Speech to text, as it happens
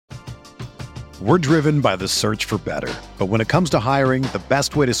We're driven by the search for better. But when it comes to hiring, the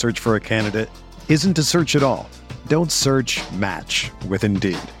best way to search for a candidate isn't to search at all. Don't search, match with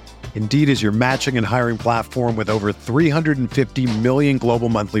Indeed. Indeed is your matching and hiring platform with over 350 million global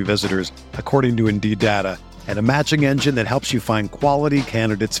monthly visitors, according to Indeed data, and a matching engine that helps you find quality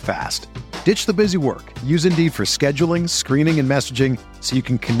candidates fast. Ditch the busy work. Use Indeed for scheduling, screening, and messaging so you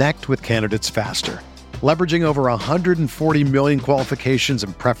can connect with candidates faster. Leveraging over 140 million qualifications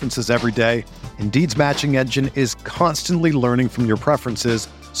and preferences every day, Indeed's matching engine is constantly learning from your preferences,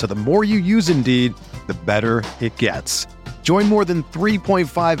 so the more you use Indeed, the better it gets. Join more than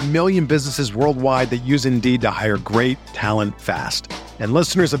 3.5 million businesses worldwide that use Indeed to hire great talent fast. And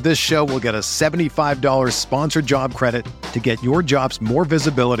listeners of this show will get a $75 sponsored job credit to get your jobs more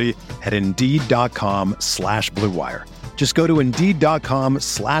visibility at Indeed.com/Blue Wire. Just go to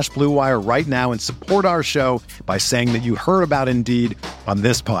Indeed.com/Blue Wire right now and support our show by saying that you heard about Indeed on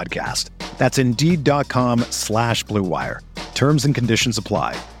this podcast. That's Indeed.com/Blue Wire. Terms and conditions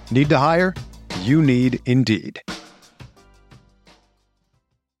apply. Need to hire? You need Indeed.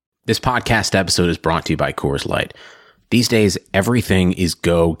 This podcast episode is brought to you by Coors Light. These days, everything is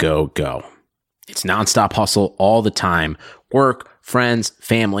go, go, go. It's nonstop hustle all the time. Work, friends,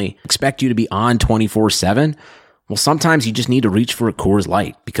 family expect you to be on 24/7. Well, sometimes you just need to reach for a Coors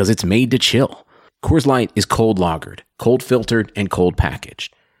Light because it's made to chill. Coors Light is cold lagered, cold filtered, and cold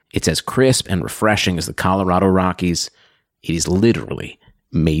packaged. It's as crisp and refreshing as the Colorado Rockies. It is literally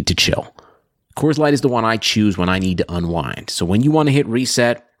made to chill. Coors Light is the one I choose when I need to unwind. So when you want to hit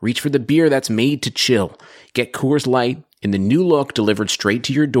reset, reach for the beer that's made to chill. Get Coors Light in the new look delivered straight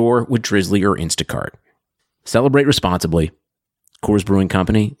to your door with Drizzly or Instacart. Celebrate responsibly. Coors Brewing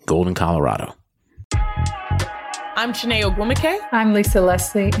Company, Golden, Colorado. I'm Chiney Ogwumike. I'm Lisa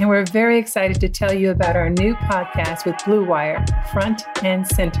Leslie, and we're very excited to tell you about our new podcast with Blue Wire, Front and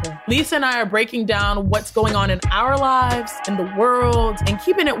Center. Lisa and I are breaking down what's going on in our lives, in the world, and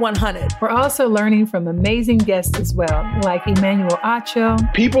keeping it 100. We're also learning from amazing guests as well, like Emmanuel Acho.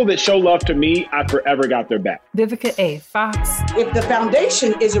 People that show love to me, I forever got their back. Vivica A. Fox. If the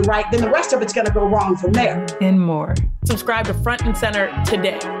foundation isn't right, then the rest of it's going to go wrong from there. And more. Subscribe to Front and Center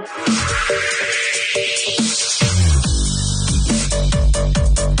today.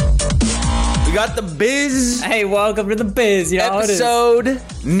 We got the biz. Hey, welcome to the biz. You know Episode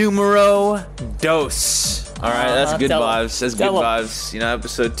numero dos. All right, that's good vibes. That's good vibes. You know,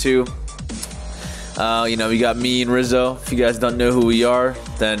 episode 2. We got me and Rizzo. If you guys don't know who we are,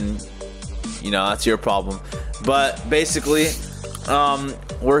 then, that's your problem. But basically,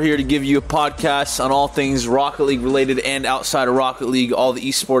 we're here to give you a podcast on all things Rocket League related and outside of Rocket League, all the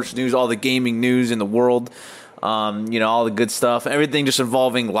esports news, all the gaming news in the world. All the good stuff, everything just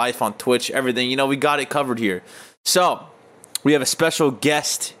involving life on Twitch, everything, we got it covered here. So we have a special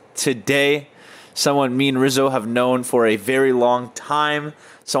guest today, someone me and Rizzo have known for a very long time,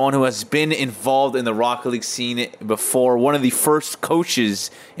 someone who has been involved in the Rocket League scene before, one of the first coaches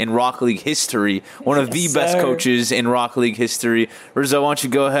in Rocket League history, one of the best coaches in Rocket League history. Rizzo, why don't you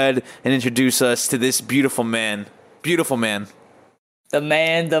go ahead and introduce us to this beautiful man. Beautiful man. The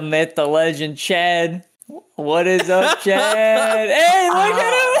man, the myth, the legend, Chad. What is up, Chad? Hey, look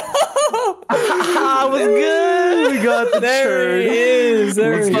at him! What's good? We got the there he is.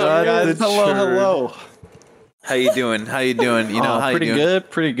 There he is. Hello. How you doing? How you doing?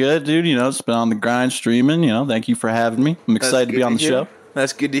 Pretty good, dude. It's been on the grind streaming. Thank you for having me. I'm excited to be on the show.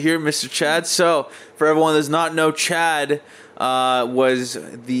 That's good to hear, Mr. Chad. So, for everyone that does not know, Chad was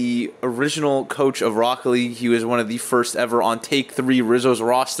the original coach of Rocket League. He was one of the first ever on Take 3 Rizzo's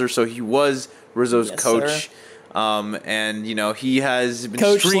roster, so he was Rizzo's coach. And he has been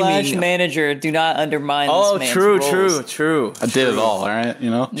coach streaming. / manager. Do not undermine this man's true. I did it all right,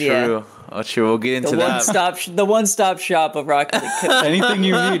 True. Oh, sure. We'll get into that. The one-stop shop of Rocket League. Anything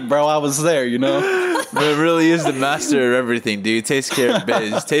you need, bro, I was there, But it really is the master of everything, dude. Takes care of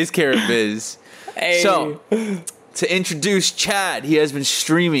biz. Hey. So, to introduce Chad, he has been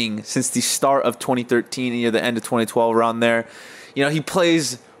streaming since the start of 2013 near the end of 2012, around there. He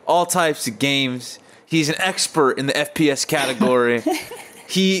plays all types of games. He's an expert in the FPS category.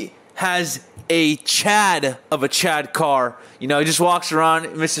 He has a Chad of a Chad car. He just walks around,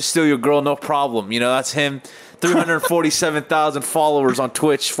 Mr. Steal Your Girl, no problem. That's him. 347,000 followers on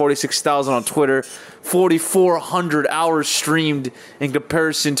Twitch, 46,000 on Twitter, 4,400 hours streamed in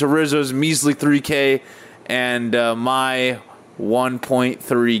comparison to Rizzo's measly 3K and my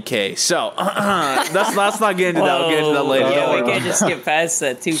 1.3K. So let's not get into that. We'll get into that later. Yeah, we can't just skip past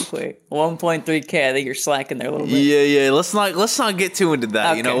that too quick. 1.3K. I think you're slacking there a little bit. Yeah. Let's not get too into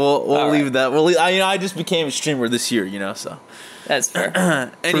that. Okay. We'll leave that. I just became a streamer this year. So that's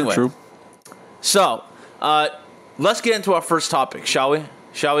fair. Anyway, True. So, let's get into our first topic, shall we?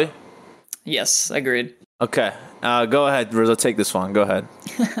 Yes, agreed. Okay. Go ahead, Rizzo. Take this one. Go ahead.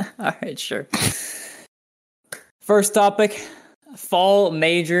 All right, sure. First topic, fall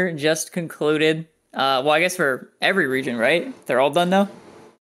major just concluded. Well, I guess for every region, right? They're all done now?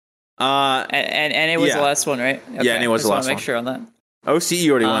 And it was the last one, right? Okay. Yeah, and it was the last one. Make sure on that. OCE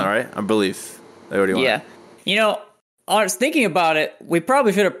already went, right? I believe they already went. Yeah. You know, I was thinking about it. We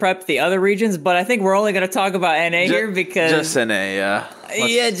probably should have prepped the other regions, but I think we're only going to talk about NA here because... Just NA, yeah.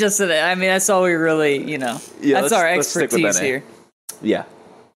 Just NA. I mean, that's all we really, that's our expertise here. Yeah.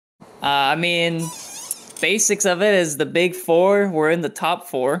 I mean, basics of it is the big four. We're in the top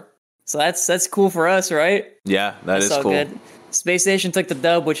four. So that's cool for us, right? Yeah, that's is cool. Good. Space Station took the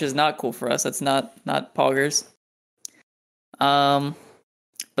dub, which is not cool for us. That's not poggers.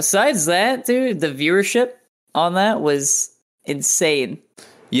 Besides that, dude, the viewership on that was insane.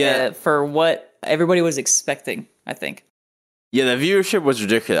 Yeah. For what everybody was expecting, I think. Yeah, the viewership was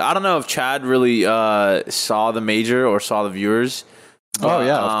ridiculous. I don't know if Chad really saw the major or saw the viewers. But,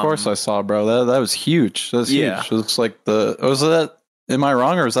 of course I saw, bro. That was huge. That was huge. It looks like am I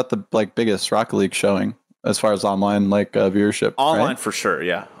wrong, or is that the biggest Rocket League showing as far as online viewership? Online, right? For sure,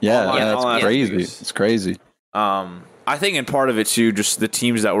 yeah. Yeah, that's crazy. It's crazy. I think in part of it too, just the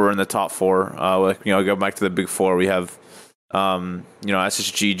teams that were in the top four. Go back to the big four. We have,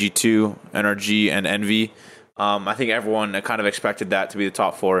 SSG, G2, NRG, and Envy. I think everyone kind of expected that to be the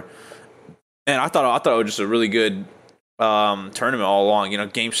top four, and I thought it was just a really good tournament all along.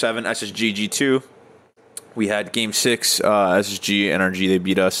 Game 7, SSG, G2. We had Game 6, SSG, NRG. They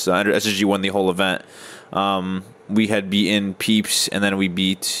beat us. SSG won the whole event. We had beaten Peeps, and then we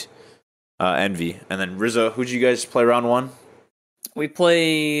beat Envy. And then Rizzo, who'd you guys play round 1? We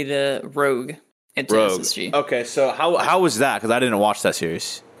played Rogue into SSG. Okay, so how was that? Because I didn't watch that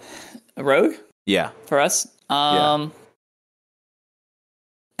series. Rogue? Yeah. For us? You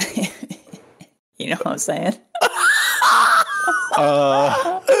know what I'm saying?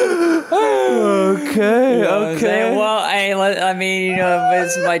 Okay. Well, I mean,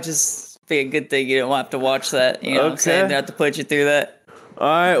 this might just be a good thing you don't have to watch that. You know what I'm saying? They have to put you through that. All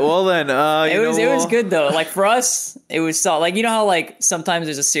right, well then, it was good though. Like for us, it was solid. You know how sometimes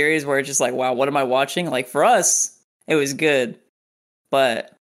there's a series where it's just wow, what am I watching? Like for us, it was good,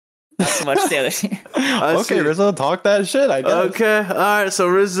 but not so much the other team. Okay, Rizzo, talk that shit, I guess. Okay, all right. So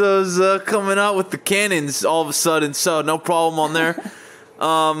Rizzo's coming out with the cannons all of a sudden, so no problem on there.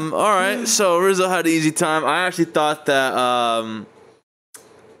 All right, so Rizzo had an easy time. I actually thought that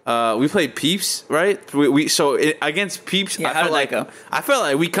we played Peeps, right? Against Peeps, how did that go? I felt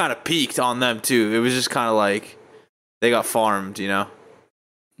like we kind of peaked on them too. It was just kind of like they got farmed, Yeah.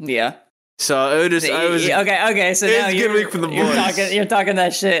 So it was okay. So now it's a good week for the boys. You're talking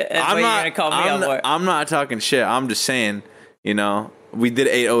that shit. You're gonna call me out for it. I'm not talking shit. I'm just saying, we did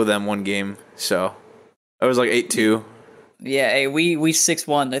 8-0 them one game, so it was like 8-2. Yeah, hey, we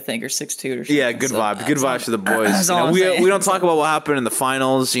 6-1, I think, or 6-2 or something. Yeah, good vibe. Good vibes for the boys. We don't talk about what happened in the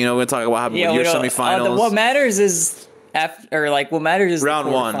finals. We don't talk about what happened with your semifinals. What matters is round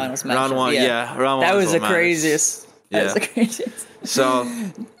the 1. Finals round 1, yeah. Round 1. That was the craziest. Yeah. That was the craziest. So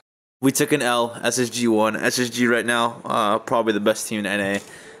we took an L. SSG won. SSG right now, probably the best team in NA.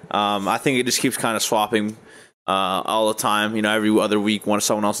 I think it just keeps kind of swapping all the time. Every other week,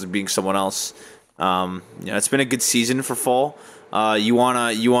 someone else is beating someone else. It's been a good season for fall. You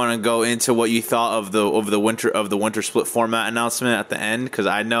wanna go into what you thought of the winter split format announcement at the end, because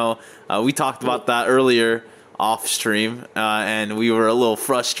I know we talked about that earlier off stream, and we were a little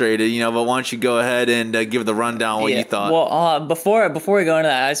frustrated, but why don't you go ahead and give the rundown what you thought? Well, before we go into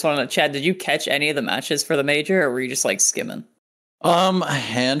that, I just wanted to chat. Did you catch any of the matches for the major, or were you just skimming? A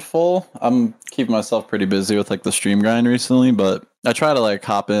handful. I'm keeping myself pretty busy with the stream grind recently, but I try to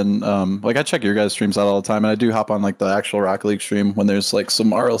hop in. I check your guys' streams out all the time, and I do hop on the actual Rocket League stream when there's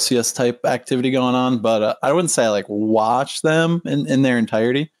some RLCS type activity going on. But I wouldn't say I watch them in their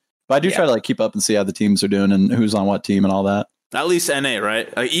entirety. But I do try to keep up and see how the teams are doing and who's on what team and all that. At least NA, right?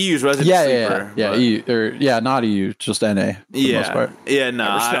 EU's resident sleeper. Yeah, EU, not EU, just NA. For the most part. Yeah, no,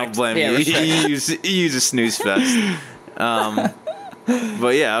 I don't blame you. EU's a snooze fest.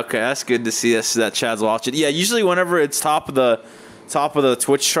 But yeah, okay, that's good to see that Chad's watching. Yeah, usually whenever it's top of the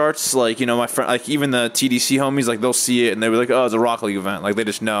Twitch charts, my friend, even the TDC homies, they'll see it and they'll be like, oh, it's a Rocket League event. They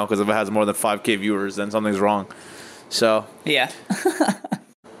just know, because if it has more than 5K viewers, then something's wrong. So yeah,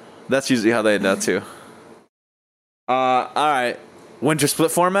 that's usually how they know too. All right, winter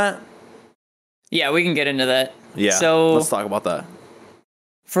split format. Yeah, we can get into that. Yeah, so let's talk about that.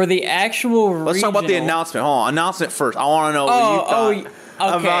 For the actual Let's talk about the announcement. Hold on. Announcement first. I want to know what you thought.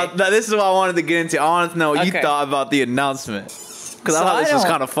 about that. This is what I wanted to get into. I wanted to know what you thought about the announcement, because I thought this was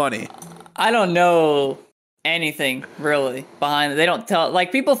kind of funny. I don't know anything really behind it. They don't tell.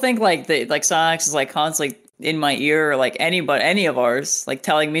 Like, people think like Sonics is like constantly in my ear, or like any of ours, like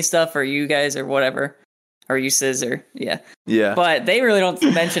telling me stuff, or you guys, or whatever, or you sis, or yeah. But they really don't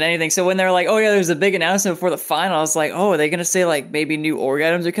mention anything. So when they're like, "Oh yeah, there's a big announcement before the final," I was like, "Oh, are they gonna say like maybe new org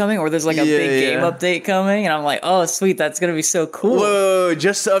items are coming, or there's like a big game update coming?" And I'm like, "Oh, sweet, that's gonna be so cool." Whoa,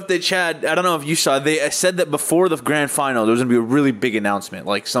 just to update Chad, I don't know if you saw, they said that before the grand final there was gonna be a really big announcement,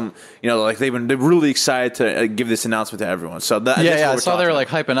 like some, like they're really excited to give this announcement to everyone. So that I saw they were like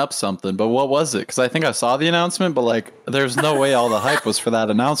hyping up something, but what was it? Because I think I saw the announcement, but like there's no way all the hype was for that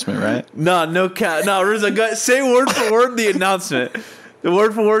announcement, right? No cat, no. Rizzo, say word for word the announcement. The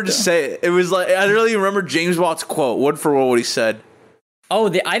word for word, just say it. It was like, I really remember James Watt's quote, word for word, what he said.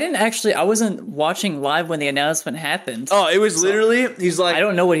 Oh, I wasn't watching live when the announcement happened. Oh, it was literally, he's like, I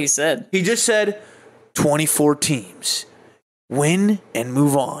don't know what he said. He just said, 24 teams, win and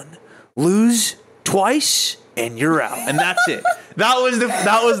move on, lose twice and you're out, and that's it. That was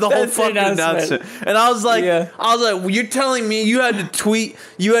the whole fucking announcement. And I was like, well, you're telling me you had to tweet,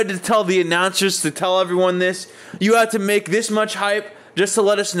 you had to tell the announcers to tell everyone this, you had to make this much hype just to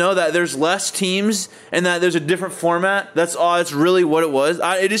let us know that there's less teams and that there's a different format. That's all. That's really what it was.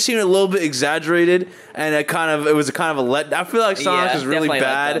 It just seemed a little bit exaggerated, and it was a kind of a let. I feel like Sonic is really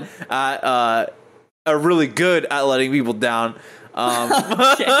bad at, really good at letting people down. But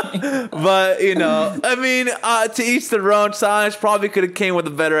I mean, to each their own. Sonic probably could have came with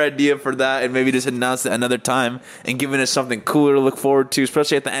a better idea for that, and maybe just announced it another time and given us something cooler to look forward to,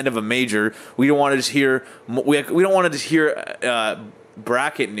 especially at the end of a major. We don't want to just hear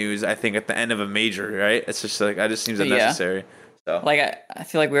bracket news. I think at the end of a major, right? It's just like, it just seems unnecessary. So. Like, I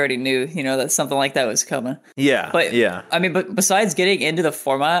feel like we already knew, that something like that was coming. Yeah, but yeah. I mean, but besides getting into the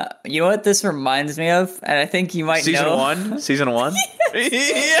format, you know what this reminds me of? And I think you might know. Season 1?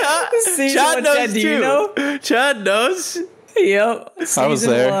 Yeah. Chad knows, too. You know? Chad knows. Yep. I was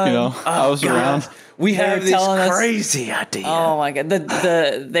there, I was around. We have this crazy idea. Oh my god!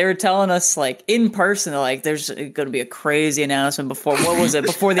 They were telling us like in person, like there's going to be a crazy announcement before. What was it?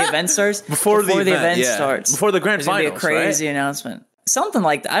 Before the event starts? Before the event starts. Before the grand finals. There's going to be a crazy announcement. Something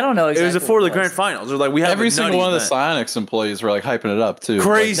like that. I don't know exactly. It was before the grand finals. Or like we have every single one of the Psyonix employees were like hyping it up too.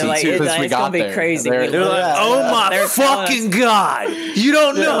 Crazy like, too. Because we got there. Crazy. They're like, oh my fucking god! You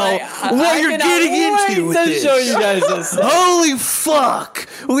don't know what you're getting into with this. Show you guys this. Holy fuck!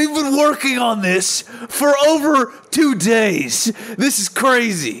 We've been working on this for over 2 days. This is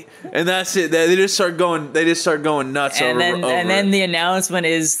crazy. And that's it. They just start going. They just start going nuts. And over then the announcement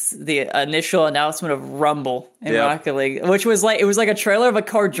is the initial announcement of Rumble in Rocket League, which was like, it was like a trailer of a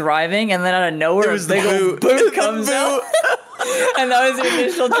car driving, and then out of nowhere, a big old boot comes out. And that was the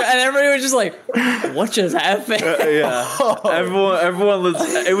initial, and everybody was just like, "What just happened?" Everyone was.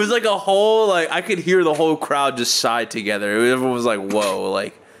 It was like a whole, like, I could hear the whole crowd just sigh together. Everyone was like, "Whoa!"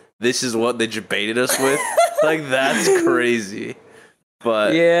 Like, this is what they baited us with. Like, that's crazy.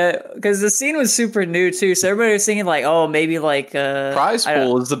 But yeah, because the scene was super new too, so everybody was thinking like, oh, maybe like prize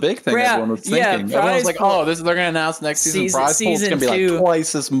pool is the big thing. Everyone was thinking. Everyone was like, oh, they're gonna announce next season prize pool is gonna be like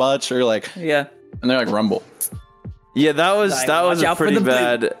twice as much, or like and they're like Rumble. Yeah, that was a pretty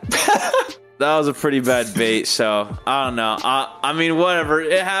bad. That was a pretty bad bait. So I don't know. I mean, whatever.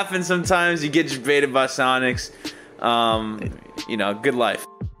 It happens sometimes. You get baited by Sonics. Good life.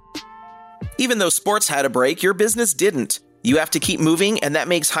 Even though sports had a break, your business didn't. You have to keep moving, and that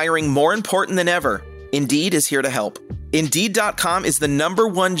makes hiring more important than ever. Indeed is here to help. Indeed.com is the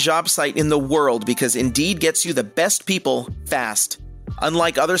 #1 job site in the world because Indeed gets you the best people fast.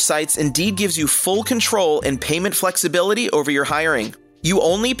 Unlike other sites, Indeed gives you full control and payment flexibility over your hiring. You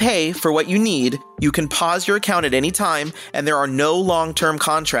only pay for what you need, you can pause your account at any time, and there are no long-term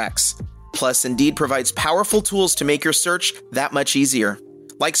contracts. Plus, Indeed provides powerful tools to make your search that much easier.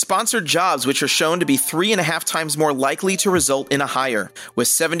 Like sponsored jobs, which are shown to be 3.5 times more likely to result in a hire. With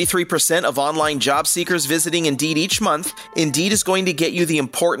 73% of online job seekers visiting Indeed each month, Indeed is going to get you the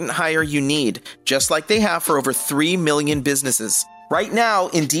important hire you need, just like they have for over 3 million businesses. Right now,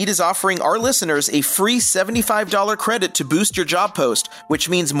 Indeed is offering our listeners a free $75 credit to boost your job post, which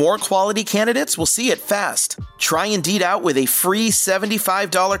means more quality candidates will see it fast. Try Indeed out with a free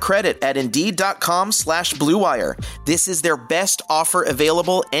 $75 credit at Indeed.com/Blue Wire. This is their best offer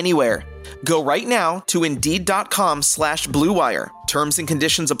available anywhere. Go right now to Indeed.com/Blue Wire. Terms and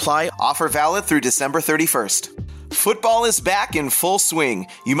conditions apply. Offer valid through December 31st. Football is back in full swing.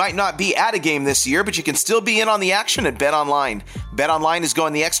 You might not be at a game this year, but you can still be in on the action at BetOnline. BetOnline is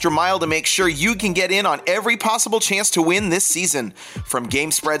going the extra mile to make sure you can get in on every possible chance to win this season. From game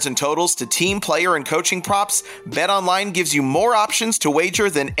spreads and totals to team, player, and coaching props, BetOnline gives you more options to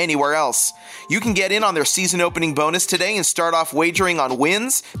wager than anywhere else. You can get in on their season opening bonus today and start off wagering on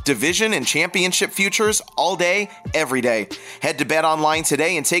wins, division, and championship futures all day, every day. Head to BetOnline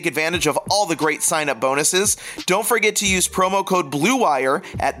today and take advantage of all the great sign-up bonuses. Don't forget to use promo code BLUEWIRE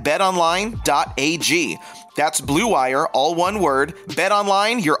at betonline.ag. That's Blue Wire, all one word.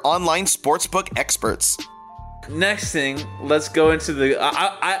 BetOnline, your online sportsbook experts. Next thing, let's go into the.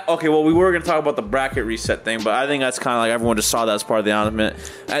 Okay, well, we were going to talk about the bracket reset thing, but I think that's kind of like everyone just saw that as part of the announcement.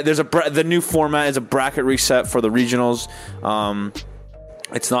 The new format is a bracket reset for the regionals.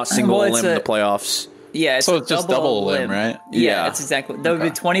 It's not single limb in the playoffs. Yeah, so it's just double limb, right? Yeah, it's exactly. There would be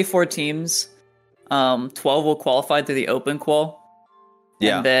 24 teams. 12 will qualify through the open qual.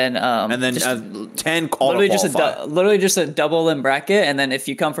 Yeah, and then 10 qualify. Literally just a double limb bracket, and then if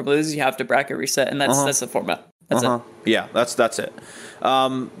you come from losers, you have to bracket reset, and that's the format. That's it. Yeah, that's it.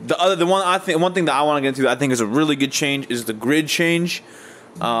 One thing that I want to get into, I think is a really good change, is the grid change.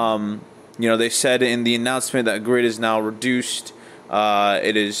 They said in the announcement that grid is now reduced.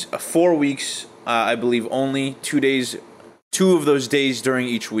 It is 4 weeks, I believe, only 2 days. 2 of those days during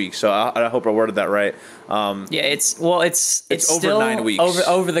each week. So I hope I worded that right. It's over still 9 weeks.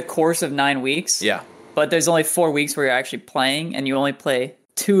 Over the course of 9 weeks. Yeah. But there's only 4 weeks where you're actually playing, and you only play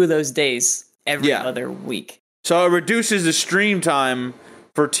 2 of those days every other week. So it reduces the stream time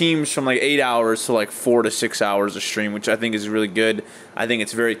for teams from 8 hours to 4 to 6 hours of stream, which I think is really good. I think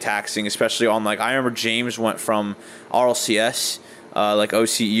it's very taxing, especially on I remember James went from RLCS,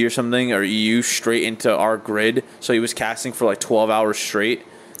 OCE or something, or EU, straight into our grid. So he was casting for 12 hours straight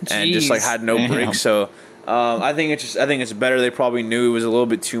and just had no break. So I think it's better. They probably knew it was a little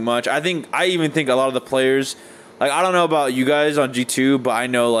bit too much. I even think a lot of the players, I don't know about you guys on G2, but I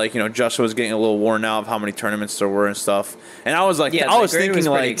know Justin was getting a little worn out of how many tournaments there were and stuff. And I was thinking was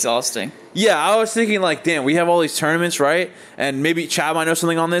pretty exhausting. Yeah, I was thinking damn, we have all these tournaments, right? And maybe Chad might know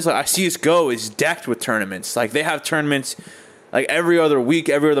something on this. I see CSGO is decked with tournaments. They have tournaments every other week,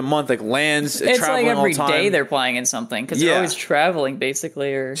 every other month, LANs. It's traveling every all the time. day they're playing in something because they're always traveling,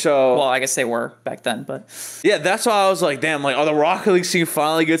 basically. I guess they were back then, but yeah, that's why I was damn, the Rocket League scene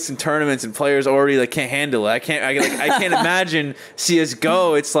finally gets some tournaments and players already can't handle it. I can't imagine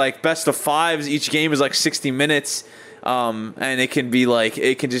CS:GO. It's best of 5s. Each game is 60 minutes. And it can be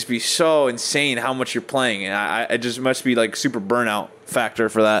it can just be so insane how much you're playing, and it just must be super burnout factor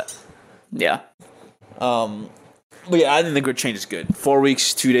for that. Yeah. But yeah, I think the grid change is good. 4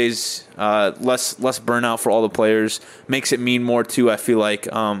 weeks, 2 days, less burnout for all the players. Makes it mean more too. I feel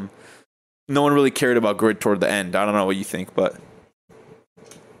no one really cared about grid toward the end. I don't know what you think, but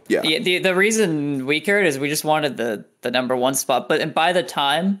yeah. The reason we cared is we just wanted the number 1 spot. But by the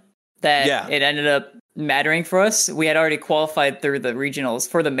time that it ended up mattering for us, we had already qualified through the regionals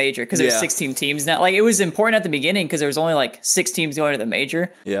for the major because there's 16 teams now. It was important at the beginning because there was only 6 teams going to the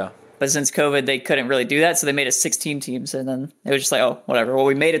major. Yeah. But since COVID, they couldn't really do that, so they made it 16 teams, and then it was just whatever. Well,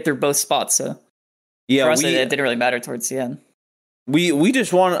 we made it through both spots, so for us, it didn't really matter towards the end. We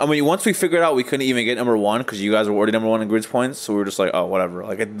just wanted. Once we figured out we couldn't even get number 1 because you guys were already number 1 in grid points, so we were just whatever.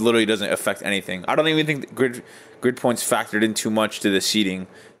 It literally doesn't affect anything. I don't even think grid points factored in too much to the seeding,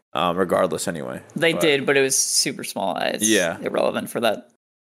 regardless. Anyway, they did, but it was super small. It's irrelevant for that.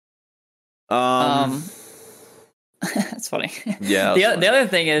 That's funny. Yeah. The other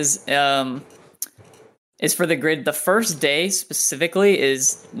thing is for the grid, the first day specifically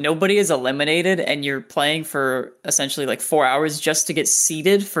is nobody is eliminated, and you're playing for essentially 4 hours just to get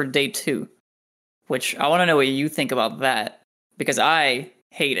seeded for day 2. Which I want to know what you think about that, because I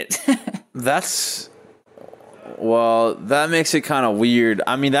hate it. That makes it kind of weird.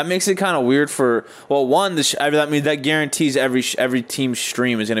 That makes it kind of weird for one. That guarantees every team's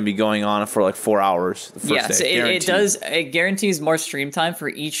stream is going to be going on for 4 hours. The first day. So it guarantees more stream time for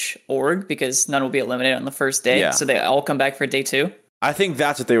each org because none will be eliminated on the first day. Yeah. So they all come back for day 2. I think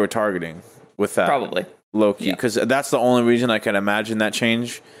that's what they were targeting with that. Probably low-key, because that's the only reason I can imagine that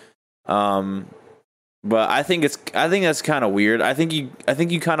change. But I think that's kind of weird. I think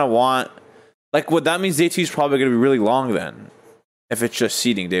you kind of want. What that means day 2 is probably going to be really long then, if it's just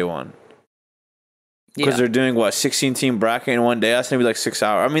seeding day 1. Because they're doing 16-team bracket in one day. That's going to be 6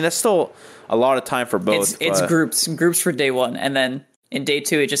 hours. That's still a lot of time for both. It's groups for day 1, and then in day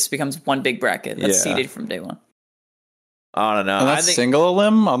 2 it just becomes one big bracket that's seeded from day 1. I don't know. And that's single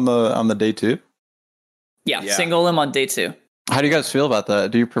limb on the day 2. Yeah, single limb on day 2. How do you guys feel about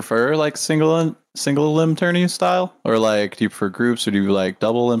that? Do you prefer single limb tourney style, or do you prefer groups, or do you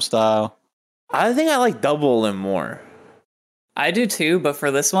double limb style? I think I like double limb more. I do too, but for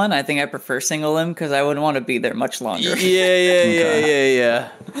this one, I think I prefer single limb because I wouldn't want to be there much longer. Yeah.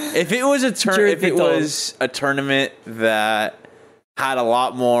 If it was a tournament that had a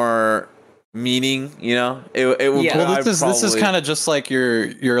lot more meaning, you know, it would. Yeah. Well, this is kind of just like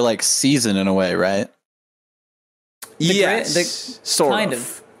your like season in a way, right? Sort kind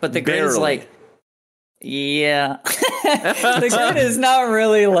of. But the grid is like, yeah, the grid is not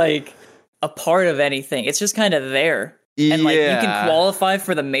really like a part of anything. It's just kind of there. And like you can qualify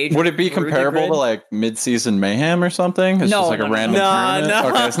for the major. Would it be comparable to like mid-season mayhem or something? It's just like a random tournament. No.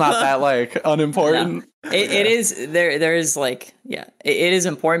 Okay, it's not that like unimportant. No. It is there is like it is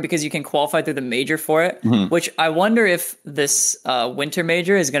important because you can qualify through the major for it. Mm-hmm. Which I wonder if this winter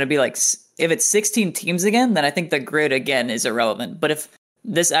major is going to be like if it's 16 teams again, then I think the grid again is irrelevant. But if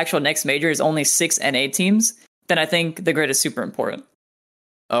this actual next major is only 6 NA teams, then I think the grid is super important.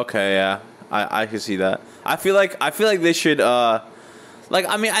 Okay, yeah. I can see that. I feel like they should I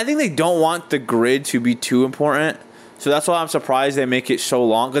think they don't want the grid to be too important. So that's why I'm surprised they make it so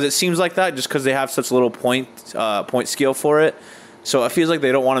long, because it seems like that just because they have such little point scale for it. So it feels like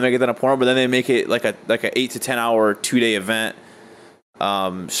they don't want to make it that important, but then they make it like a 8 to 10 hour 2-day event.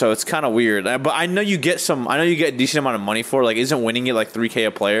 So it's kind of weird. But I know you get a decent amount of money for it. Like, isn't winning it like $3,000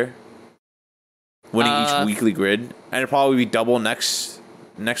 a player? Winning each weekly grid, and it'll probably be double next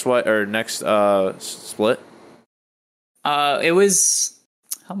split. It was,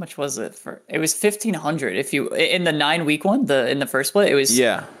 how much was it for? It was 1,500 if you in the 9-week one. In the first split, it was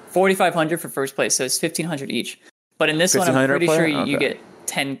 4,500 for first place, so it's 1,500 each. But in this one, I'm pretty sure you get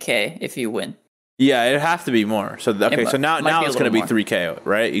 10K if you win. Yeah, it'd have to be more. So so now it's going to be $3,000,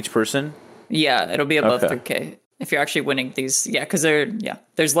 right? Each person. Yeah, it'll be above 3K if you're actually winning these. Yeah, because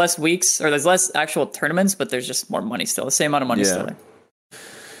there's less weeks or there's less actual tournaments, but there's just more money still. The same amount of money still there.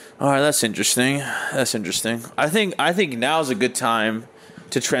 All right, that's interesting. I think now is a good time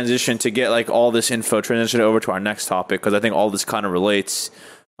to transition to get like all this info transition over to our next topic, because I think all this kind of relates.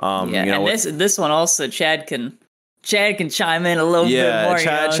 This one also Chad can chime in a little bit more.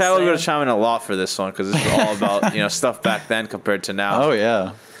 Chad will be able to chime in a lot for this one because it's all about stuff back then compared to now. Oh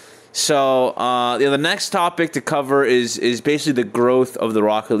yeah. So the next topic to cover is basically the growth of the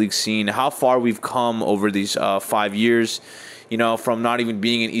Rocket League scene, how far we've come over these 5 years. From not even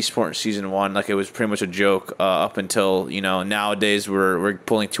being in esports in season 1, like it was pretty much a joke up until nowadays we're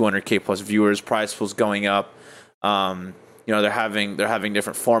pulling 200K plus viewers, prize pools going up. They're having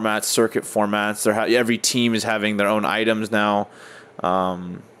different formats, circuit formats. Every team is having their own items now,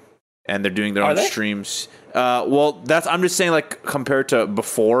 and they're doing their own streams. I'm just saying, like, compared to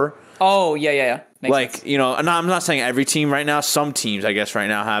before. Oh yeah. Makes sense. And I'm not saying every team right now. Some teams, I guess, right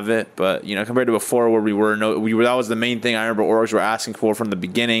now have it, but compared to before, where we were, that was the main thing. I remember orgs were asking for from the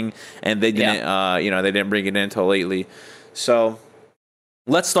beginning, and they didn't. They didn't bring it in until lately. So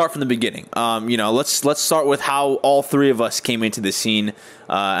let's start from the beginning. Let's start with how all three of us came into the scene,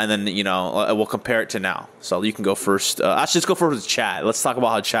 and then we'll compare it to now. So you can go first. Actually, let's go first with Chad. Let's talk about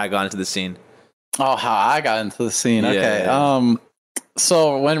how Chad got into the scene. Oh, how I got into the scene. Okay. Yeah.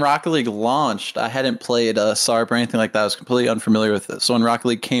 So when Rocket League launched, I hadn't played SARP or anything like that. I was completely unfamiliar with it. So when Rocket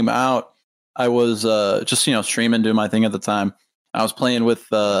League came out, I was just streaming, doing my thing at the time. I was playing with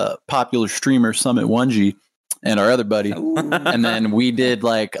popular streamer Summit 1G and our other buddy. And then we did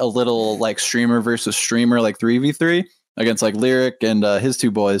like a little like streamer versus streamer, like 3v3 against like Lyric and his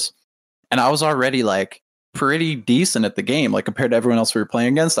two boys. And I was already like pretty decent at the game, like compared to everyone else we were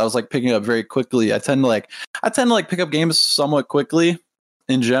playing against. I was like picking up very quickly. I tend to pick up games somewhat quickly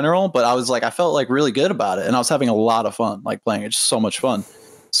in general, but I felt like really good about it, and I was having a lot of fun like playing it. Just so much fun.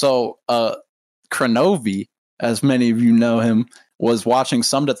 So Chronovi, as many of you know him, was watching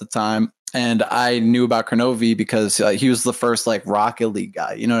Summed at the time, and I knew about Chronovi because he was the first like Rocket League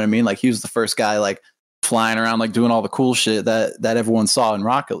guy. You know what I mean? Like he was the first guy like flying around, like doing all the cool shit that everyone saw in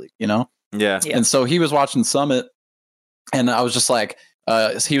Rocket League. Yeah. And so he was watching Summit, and I was just like,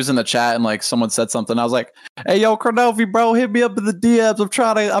 he was in the chat, and like someone said something. I was like, "Hey, yo, Chronovi, bro, hit me up in the DMs. I'm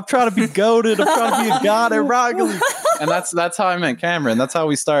trying to be goated. I'm trying to be a god at Rocket League." And that's how I met Cameron. That's how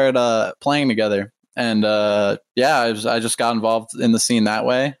we started playing together. And I just got involved in the scene that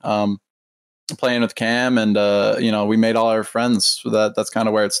way, playing with Cam, and we made all our friends. So that's kind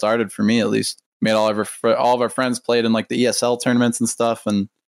of where it started for me, at least. Made all of our friends played in like the ESL tournaments and stuff, and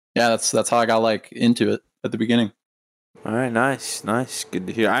yeah, that's how I got like into it at the beginning. All right, nice, good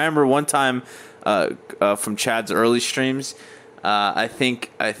to hear. I remember one time from Chad's early streams. I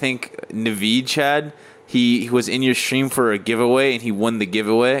think Naveed Chad. He was in your stream for a giveaway, and he won the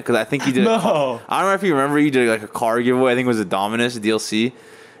giveaway because I think he did. I don't know if you remember. You did like a car giveaway. I think it was a Dominus DLC,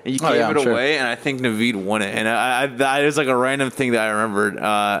 and you gave it away, and I think Naveed won it. And that is like a random thing that I remembered.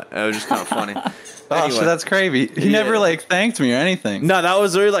 It was just kind of funny. Anyway. So that's crazy. He never like thanked me or anything. No, that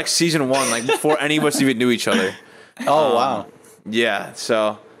was really like season 1, like before any of us even knew each other. Oh wow. Yeah.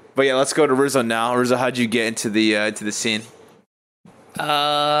 So, but yeah, let's go to Rizzo now. Rizzo, how'd you get into the scene?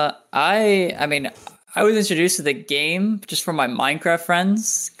 I mean, I was introduced to the game just from my Minecraft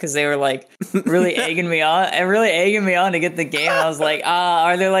friends because they were like really egging me on to get the game. And I was like,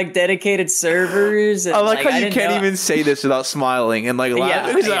 are there like dedicated servers? And, I like how you can't even say this without smiling and like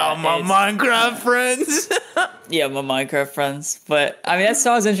laughing. My Minecraft friends. Yeah, my Minecraft friends. But I mean, that's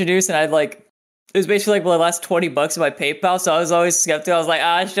how I was introduced, and it was basically like the last $20 of my PayPal. So I was always skeptical. I was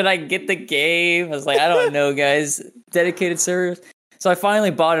like, should I get the game? I was like, I don't know, guys. Dedicated servers. So I finally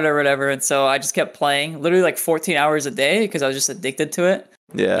bought it or whatever, and so I just kept playing, literally like 14 hours a day because I was just addicted to it.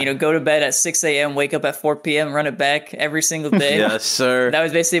 Yeah. You know, go to bed at 6 a.m., wake up at 4 p.m., run it back every single day. Yes, sir. That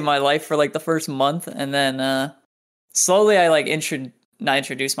was basically my life for like the first month, and then slowly I like not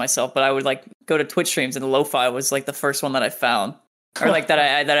introduced myself, but I would like go to Twitch streams, and Lo-Fi was like the first one that I found, or like that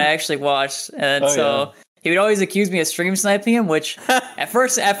I actually watched, and he would always accuse me of stream sniping him, which at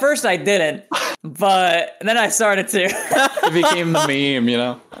first I didn't, but then I started to. It became the meme, you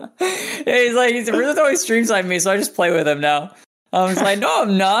know. Yeah, he's always stream sniping me, so I just play with him now. I was like, no,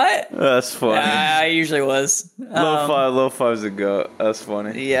 I'm not. That's funny. I usually was. Lo-Fi was a goat. That's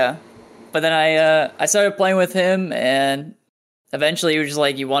funny. Yeah, but then I started playing with him, and eventually he was just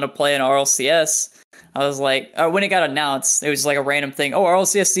like, "You want to play an RLCS?" I was like, when it got announced, it was like a random thing. Oh,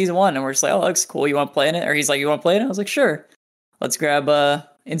 RLCS Season 1. And we're just like, oh, that looks cool. You want to play in it? Or he's like, you want to play in it? I was like, sure. Let's grab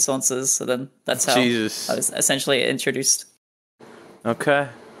instances. So then that's how I was essentially introduced. Okay,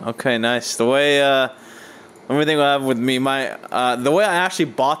 nice. The way, everything I have with me, the way I actually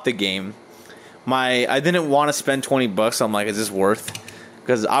bought the game, I didn't want to spend $20. I'm like, is this worth?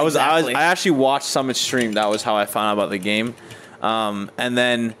 Because I actually watched Summit stream. That was how I found out about the game. And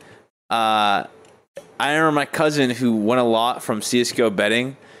then, I remember my cousin who won a lot from CSGO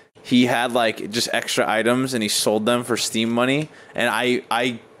betting. He had like just extra items and he sold them for Steam money. And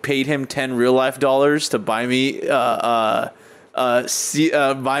I paid him 10 real life dollars to buy me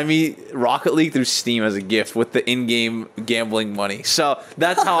Rocket League through Steam as a gift with the in-game gambling money. So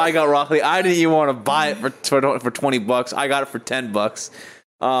that's how I got Rocket League. I didn't even want to buy it for $20. I got it for $10.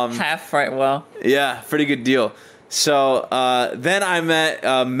 Half right. Well, yeah, pretty good deal. So then I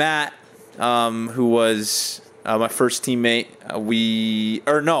met Matt. Who was my first teammate.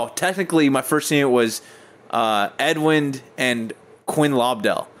 Technically my first teammate was Edwin and Quinn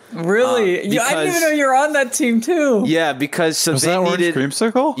Lobdell. Really? I didn't even know you were on that team too. Yeah, because was that Orange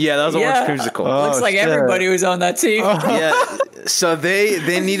Creamsicle? Yeah, that was Orange Creamsicle. Looks like everybody was on that team. Yeah. So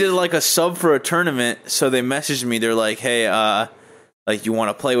they needed like a sub for a tournament, so they messaged me. They're like, hey, like you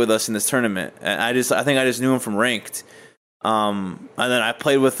want to play with us in this tournament? And I think I just knew him from ranked. And then I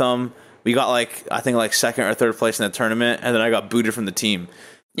played with them. We got I think second or third place in the tournament, and then I got booted from the team.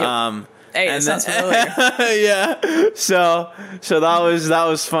 Yep. Hey, that sounds familiar. Yeah. So that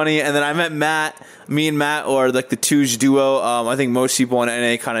was funny. And then I met Matt. Me and Matt are like the twos duo. I think most people in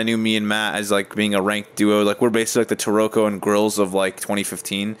NA kind of knew me and Matt as like being a ranked duo. Like we're basically like the Taroko and Grills of like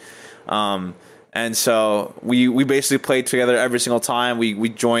 2015. And so we basically played together every single time. We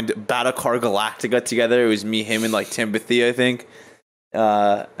joined Battlecar Galactica together. It was me, him, and like Timothy, I think.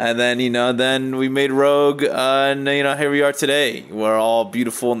 And then then we made Rogue, and here we are today. We're all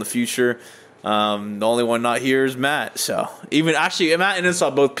beautiful in the future. The only one not here is Matt. So even actually, Matt and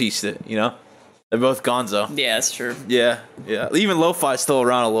Insult both pieced it. They're both Gonzo. Yeah, that's true. Yeah. Even Lo-Fi is still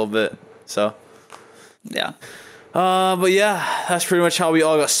around a little bit. So yeah. But yeah, that's pretty much how we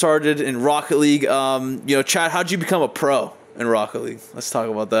all got started in Rocket League. Chad, how'd you become a pro in Rocket League? Let's talk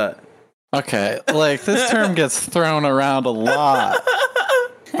about that. Okay, like this term gets thrown around a lot.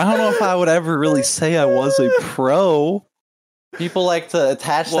 I don't know if I would ever really say I was a pro. People like to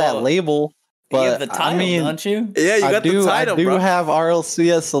attach that label, but you have the title, don't you? Yeah, you got the title. I do have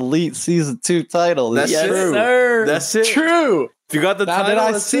RLCS Elite Season 2 title. That's true. Sir. That's it. True. If you got the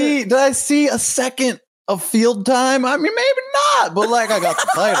title, did I see a second of field time? I mean, maybe not, but like I got the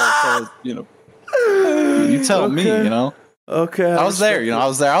title, so you tell me, Okay. I was there, I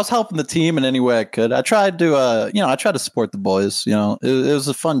was there. I was helping the team in any way I could. I tried to support the boys. It was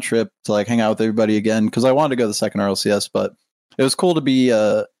a fun trip to like hang out with everybody again because I wanted to go to the second RLCS, but it was cool to be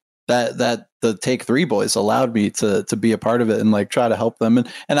that the Take 3 boys allowed me to be a part of it and like try to help them.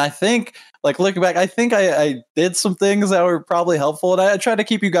 And I think like looking back, I think I did some things that were probably helpful, and I tried to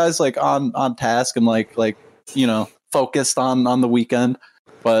keep you guys like on task and like focused on the weekend.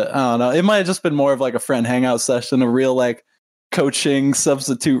 But I don't know, it might have just been more of like a friend hangout session, a real like coaching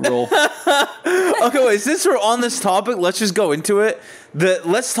substitute role. Okay, wait, since we're on this topic, let's just go into it.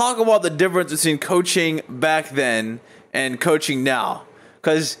 Let's talk about the difference between coaching back then and coaching now.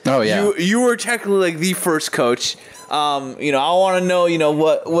 Because you were technically like the first coach. I want to know,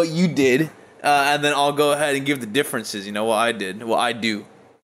 what you did, and then I'll go ahead and give the differences, what I did, what I do.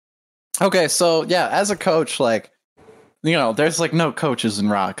 Okay, so yeah, as a coach, like, there's like no coaches in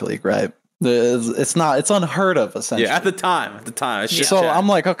Rocket League, right? It's unheard of, essentially. Yeah, at the time. It's just so I'm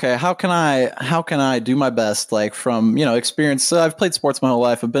like, okay, how can I do my best, like, from experience? So I've played sports my whole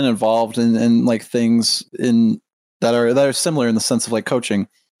life. I've been involved in like things that are similar in the sense of like coaching.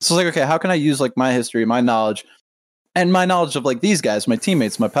 So it's like, okay, how can I use like my history, my knowledge, and my knowledge of like these guys, my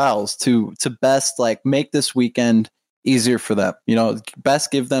teammates, my pals, to best like make this weekend easier for them.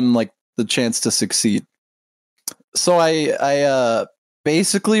 Best give them like the chance to succeed. So I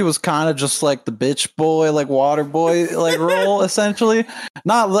basically was kind of just like the bitch boy, like water boy, like role, essentially.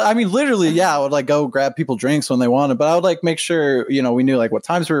 Literally, yeah, I would like go grab people drinks when they wanted, but I would like make sure, we knew like what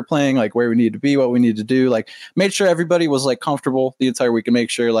times we were playing, like where we needed to be, what we needed to do, like made sure everybody was like comfortable the entire week and make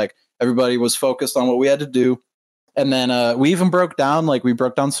sure like everybody was focused on what we had to do. And then we even broke down some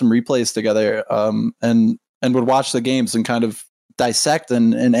replays together, and would watch the games and kind of dissect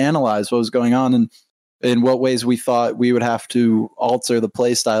and analyze what was going on and in what ways we thought we would have to alter the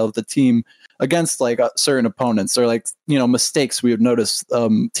play style of the team against like certain opponents, or like, mistakes we would notice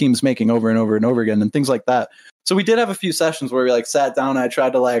teams making over and over and over again and things like that. So we did have a few sessions where we like sat down and I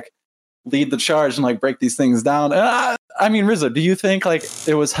tried to like lead the charge and like break these things down. And Rizzo, do you think like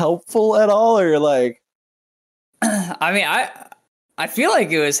it was helpful at all, or like? I feel like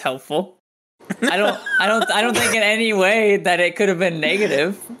it was helpful. I don't think in any way that it could have been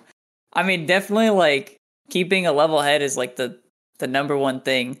negative. Definitely like keeping a level head is like the number one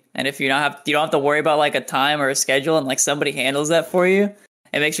thing. And if you don't have to worry about like a time or a schedule, and like somebody handles that for you,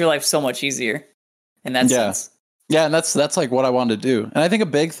 it makes your life so much easier in that sense. Yeah, and that's like what I wanted to do. And I think a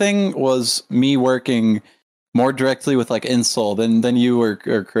big thing was me working more directly with like Insol than you or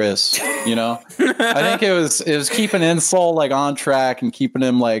Chris, I think it was keeping Insol like on track and keeping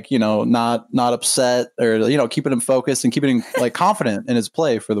him like, not upset, or, keeping him focused and keeping him like confident in his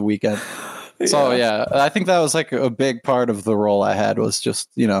play for the weekend. Yeah. So yeah, I think that was like a big part of the role I had, was just,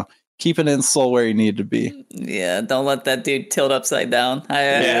 keeping Insol where he needed to be. Yeah. Don't let that dude tilt upside down.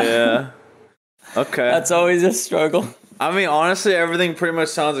 Yeah. Okay. That's always a struggle. Honestly, everything pretty much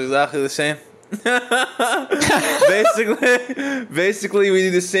sounds exactly the same. basically we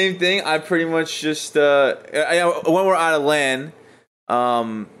do the same thing. I pretty much just when we're out of LAN,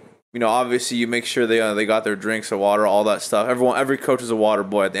 obviously you make sure they got their drinks or water, all that stuff. Every coach is a water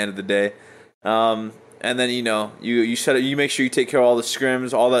boy at the end of the day. And then you set it, you make sure you take care of all the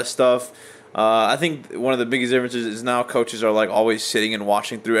scrims, all that stuff. I think one of the biggest differences is now coaches are like always sitting and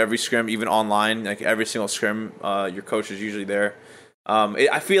watching through every scrim, even online. Like every single scrim, your coach is usually there.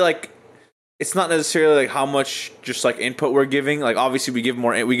 I feel like it's not necessarily like how much just like input we're giving. Like obviously we give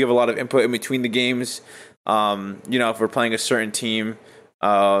a lot of input in between the games. If we're playing a certain team,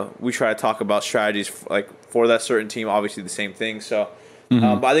 we try to talk about strategies for that certain team. Obviously the same thing. So,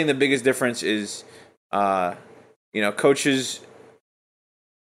 but I think the biggest difference is, coaches.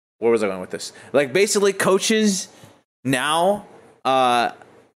 Where was I going with this? Like basically coaches now,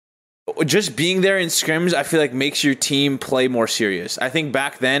 just being there in scrims, I feel like makes your team play more serious. I think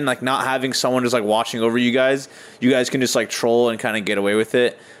back then, like not having someone just like watching over you guys can just like troll and kind of get away with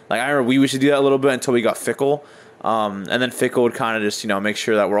it. Like I remember we used to do that a little bit until we got Fickle. And then Fickle would kind of just, make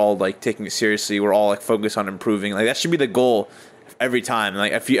sure that we're all like taking it seriously. We're all like focused on improving. Like that should be the goal every time.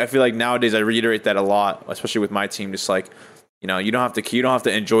 Like I feel like nowadays I reiterate that a lot, especially with my team. Just like, you don't have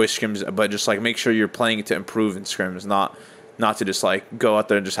to enjoy scrims, but just like make sure you're playing to improve in scrims, not to just like go out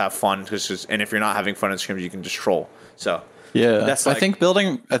there and just have fun. And if you're not having fun in scrims, you can just troll. So yeah, that's like, I think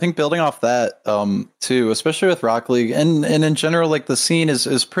building off that too, especially with Rocket League and in general, like the scene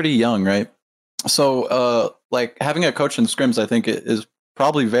is pretty young, right? So like having a coach in scrims, I think is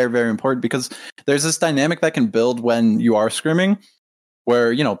probably very, very important, because there's this dynamic that can build when you are scrimming,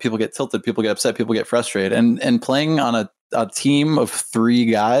 where people get tilted, people get upset, people get frustrated, and playing on a team of 3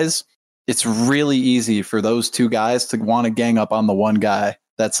 guys, it's really easy for those 2 guys to want to gang up on the one guy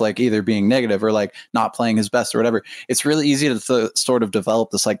that's like either being negative or like not playing his best or whatever. It's really easy to sort of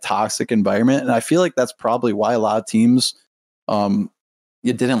develop this like toxic environment. And I feel like that's probably why a lot of teams, it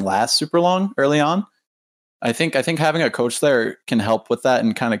didn't last super long early on. I think having a coach there can help with that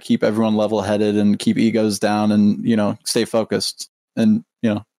and kind of keep everyone level headed and keep egos down and, stay focused and,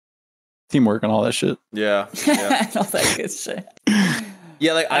 teamwork and all that shit. Yeah. All that good shit.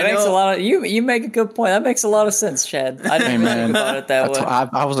 Yeah, like that makes a lot of you make a good point. That makes a lot of sense, Chad. I didn't think about it that way.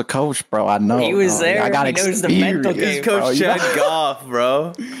 I was a coach, bro. I know. He was there. I got he knows the mental game. It's Coach Chad Goff,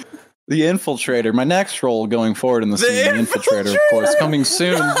 bro. The infiltrator. My next role going forward in the scene, the infiltrator, of course, coming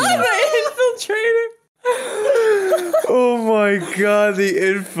soon. The infiltrator. Oh my god, the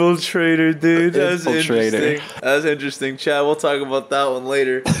infiltrator, dude. That's Infiltrator. interesting. That's interesting, Chad. We'll talk about that one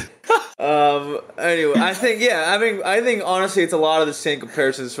later. Anyway, I think honestly, it's a lot of the same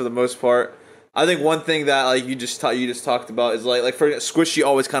comparisons for the most part. I think one thing that like you just talked about is like for Squishy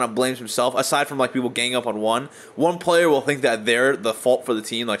always kind of blames himself. Aside from like people ganging up on one player will think that they're the fault for the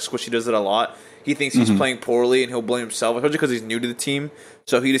team. Like Squishy does it a lot. He thinks he's playing poorly and he'll blame himself, especially because he's new to the team.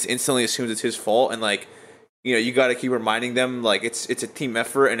 So he just instantly assumes it's his fault. And like, you know, you got to keep reminding them like it's a team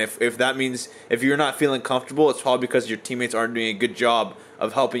effort. And if that means if you're not feeling comfortable, it's probably because your teammates aren't doing a good job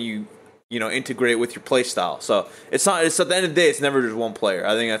of helping you, you know, integrate with your play style. So it's at the end of the day, it's never just one player.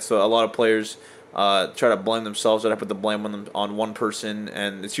 I think that's a lot of players try to blame themselves, or put the blame on one person,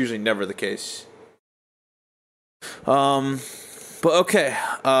 and it's usually never the case. But okay,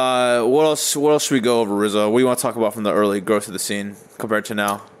 what else should we go over, Rizzo? What do you want to talk about from the early growth of the scene compared to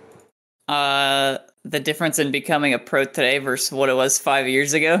now? The difference in becoming a pro today versus what it was 5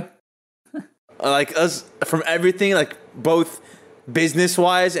 years ago. Like us from everything, like both business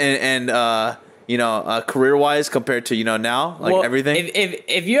wise and career wise compared to now, like everything.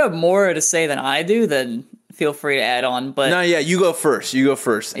 If you have more to say than I do, then feel free to add on. But no, yeah, you go first,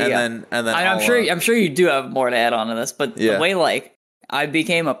 and then I'm sure you do have more to add on to this. But the way like I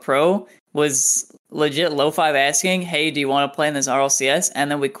became a pro was legit low 5 asking, hey, do you want to play in this RLCS?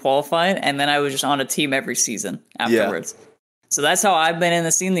 And then we qualified, and then I was just on a team every season afterwards. Yeah. So that's how I've been in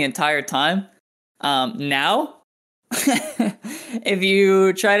the scene the entire time. Now, if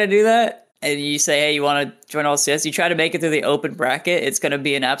you try to do that and you say, hey, you want to join RLCS, you try to make it through the open bracket, it's going to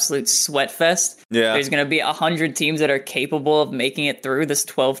be an absolute sweat fest. Yeah. There's going to be 100 teams that are capable of making it through this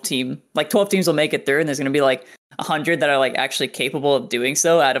 12 teams will make it through, and there's going to be like 100 that are like actually capable of doing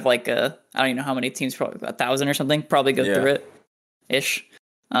so out of like I don't even know how many teams, probably 1,000 or something, probably go through it ish.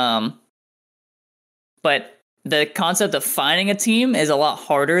 But the concept of finding a team is a lot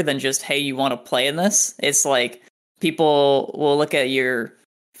harder than just, hey, you want to play in this. It's like people will look at your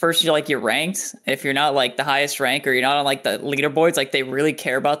first, you're ranked. If you're not like the highest rank or you're not on like the leaderboards, like they really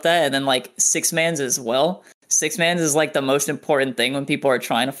care about that. And then like 6-mans as well. 6-mans is like the most important thing when people are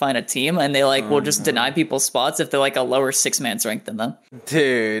trying to find a team, and they like will just deny people spots if they're like a lower 6-man's rank than them.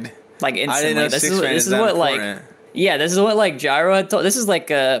 Dude, like instantly. I didn't know this is what important. This is what like Gyro had told. This is like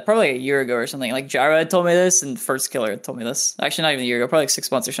probably a year ago or something. Like Gyro had told me this, and First Killer had told me this. Actually, not even a year ago, probably like 6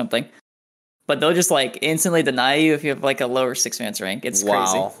 months or something. But they'll just like instantly deny you if you have like a lower 6-man's rank. It's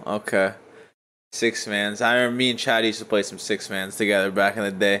crazy. Wow. Okay. 6-mans. I remember me and Chad used to play some 6-mans together back in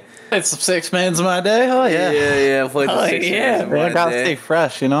the day. Played some 6-mans in my day. Oh yeah. Yeah. Played some 6-mans in my day. I gotta stay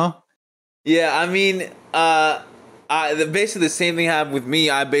fresh, Yeah, I mean, basically the same thing happened with me.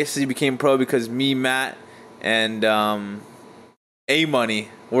 I basically became pro because me, Matt, and A-Money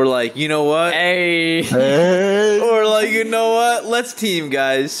were like, you know what? Hey. We're like, you know what? Let's team,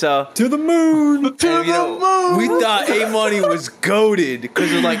 guys. So to the moon. To the moon. We thought A-Money was goated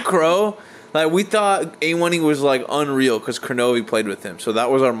because of like Crow. Like, we thought A-Money was, like, unreal because Kronovi played with him. So that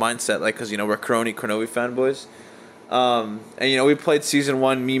was our mindset, like, because, we're Kronovi fanboys. And, we played Season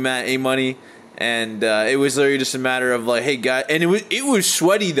 1, me, Matt, A-Money, and it was literally just a matter of, like, hey, guys. And it was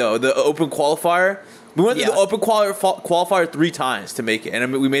sweaty, though, the open qualifier. We went through the open qualifier 3 times to make it,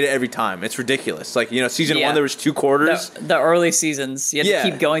 and we made it every time. It's ridiculous. Like, Season 1, there was 2 quarters. The early seasons, you had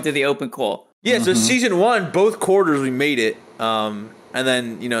to keep going through the open qual. Yeah, so Season 1, both quarters we made it. And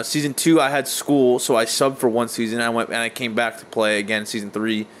then, Season 2, I had school, so I subbed for 1 season. I came back to play again Season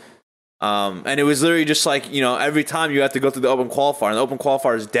 3. And it was literally just like, every time you have to go through the open qualifier, and the open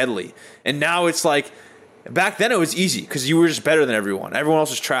qualifier is deadly. And now it's like, back then it was easy because you were just better than everyone. Everyone else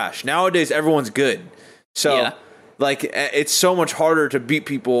was trash. Nowadays, everyone's good. So, it's so much harder to beat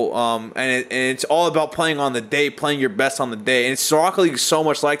people, and it's all about playing on the day, playing your best on the day. And it's Rocket League so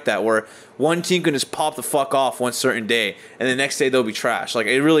much like that, where one team can just pop the fuck off one certain day, and the next day they'll be trash. Like,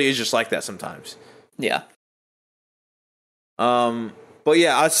 it really is just like that sometimes. Yeah. But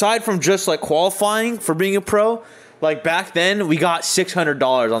yeah, aside from just like qualifying for being a pro, like back then we got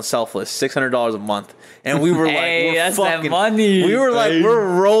 $600 on Selfless, $600 a month. And we were hey, like, that's that money. We were like,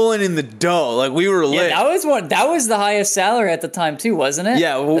 we're rolling in the dough. Like, we were lit. Yeah, that was the highest salary at the time too, wasn't it?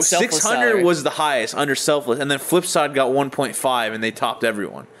 Yeah, well, 600 was the highest under Selfless, and then Flipside got 1.5, and they topped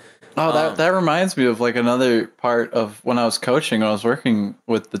everyone. Oh, that reminds me of like another part of when I was coaching, when I was working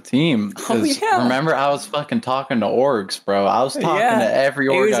with the team. Remember, I was fucking talking to orgs, bro. I was talking to every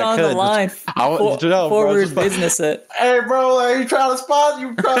org I could. He was on the line. Forward business it. Hey, bro, are you trying to spot?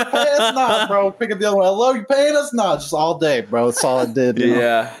 You trying to pay us? Nah, bro. Pick up the other one. Hello, you paying us? Nah, just all day, bro. That's all it did.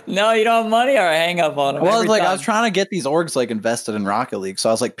 Yeah. No, you don't have money, or I hang up on him. Well, I was trying to get these orgs like invested in Rocket League, so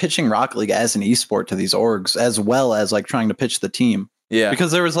I was like pitching Rocket League as an esport to these orgs, as well as like trying to pitch the team. Yeah,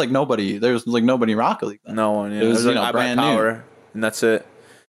 because there was nobody in Rocket League then. No one. Yeah. It was brand new, and that's it.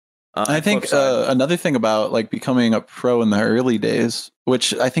 I think another thing about like becoming a pro in the early days,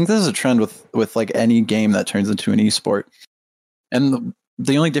 which I think this is a trend with like any game that turns into an esport, and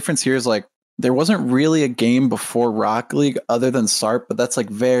the only difference here is like there wasn't really a game before Rocket League other than SARP, but that's like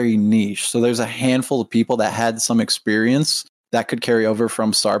very niche. So there's a handful of people that had some experience that could carry over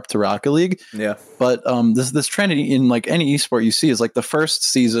from SARP to Rocket League. Yeah. But this trend in like any esport you see is like the first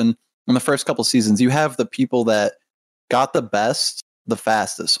season and the first couple seasons, you have the people that got the best the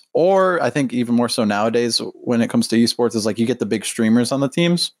fastest. Or I think even more so nowadays when it comes to esports is like you get the big streamers on the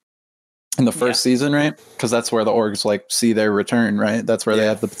teams in the first season, right? Because that's where the orgs like see their return, right? That's where they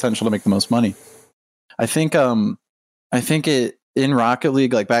have the potential to make the most money. I think it in Rocket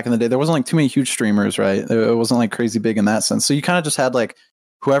League, like back in the day, there wasn't like too many huge streamers, right? It wasn't like crazy big in that sense. So you kind of just had like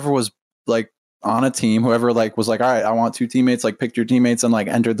whoever was like on a team, whoever like was like, all right, I want 2 teammates, like picked your teammates and like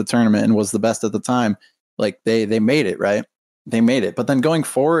entered the tournament and was the best at the time. Like they made it, right? They made it. But then going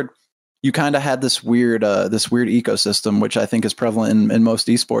forward, you kind of had this weird ecosystem, which I think is prevalent in most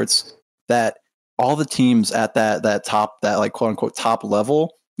esports, that all the teams at that top, that like quote unquote top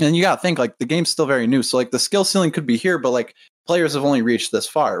level, and you got to think like the game's still very new. So like the skill ceiling could be here, but like players have only reached this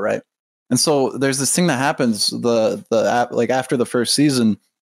far, right? And so there's this thing that happens like after the first season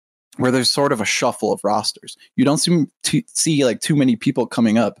where there's sort of a shuffle of rosters. You don't seem to see like too many people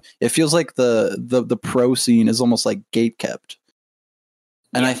coming up. It feels like the pro scene is almost like gate kept.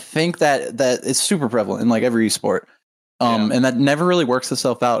 And I think that it's super prevalent in like every esport. And that never really works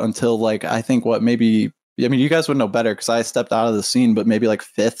itself out until like, I think you guys would know better because I stepped out of the scene, but maybe like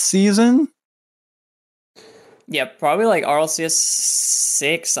 5th season. Yeah, probably like RLCS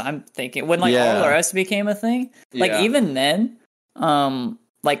 6, I'm thinking. When like RLRS became a thing. Like even then,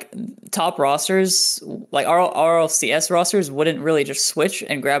 like top rosters, like RLCS rosters wouldn't really just switch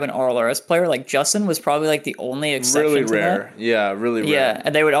and grab an RLRS player. Like Justin was probably like the only exception really to rare. That. Yeah, really rare. Yeah,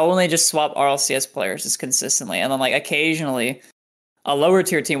 and they would only just swap RLCS players just consistently. And then like occasionally a lower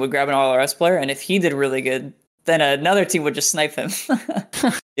tier team would grab an RLRS player, and if he did really good, then another team would just snipe him.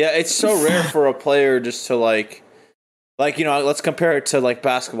 Yeah, it's so rare for a player just to like, you know, let's compare it to like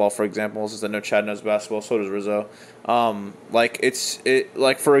basketball, for example, since I know Chad knows basketball, so does Rizzo.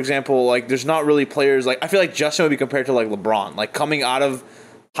 Like for example, like there's not really players like I feel like Justin would be compared to like LeBron, like coming out of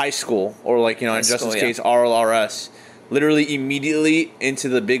high school or like, you know, in Justin's case, RLRS, literally immediately into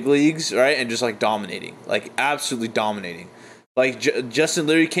the big leagues, right? And just like dominating, like absolutely dominating. Like Justin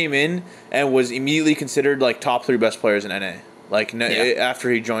literally came in and was immediately considered like top 3 best players in NA. Like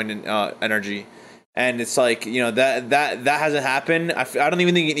after he joined in NRG. And it's like, you know, that hasn't happened. I don't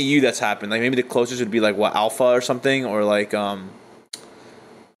even think in EU that's happened. Like maybe the closest would be like Alpha or something, or like who's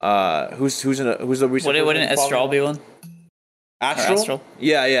the recent? Wouldn't Astral be one? Astral?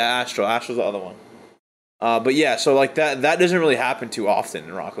 Yeah, Astral. Astral's the other one. But yeah, so like that doesn't really happen too often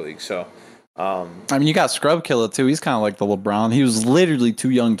in Rocket League. So I mean, you got Scrub Killer too. He's kind of like the LeBron. He was literally too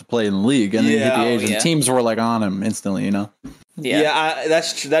young to play in the league, and then he hit the age, and teams were like on him instantly. You know. Yeah,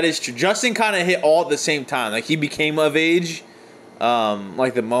 that is true. Justin kind of hit all at the same time. Like he became of age,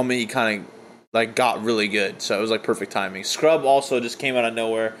 like the moment he kind of like got really good. So it was like perfect timing. Scrub also just came out of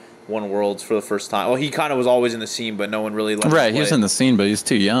nowhere, won Worlds for the first time. Well, he kind of was always in the scene, but no one really let him play. He was in the scene, but he's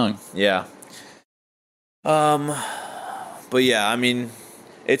too young. Yeah. But yeah, I mean,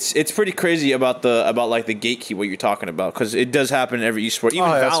 it's pretty crazy about like the gatekeep what you're talking about, because it does happen in every esport. Even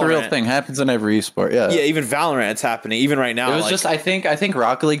that's a real thing. Happens in every esport. Yeah. Yeah, even Valorant, it's happening. Even right now. It was just I think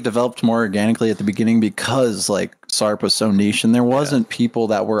Rocket League developed more organically at the beginning because like SARP was so niche and there wasn't people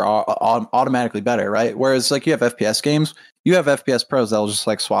that were automatically better, right? Whereas like you have FPS games, you have FPS pros that'll just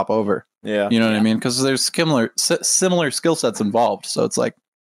like swap over. Yeah. You know what I mean? Because there's similar skill sets involved. So it's like.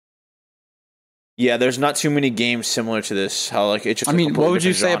 Yeah, there's not too many games similar to this. How like it's just. I mean, what would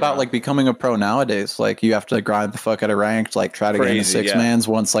you say about like becoming a pro nowadays? Like you have to grind the fuck out of ranked, like try to get into 6-mans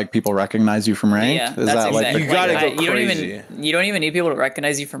once like people recognize you from ranked. Yeah, is that exactly like you gotta go crazy? You don't even need people to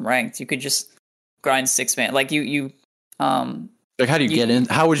recognize you from ranked. You could just grind 6-man. Like you like how do you get in?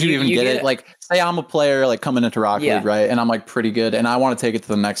 How would you even get it? Like say I'm a player like coming into Rocket League, right? And I'm like pretty good, and I want to take it to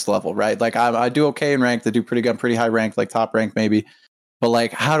the next level, right? Like I do okay in ranked. I do pretty good, pretty high ranked, like top ranked maybe. But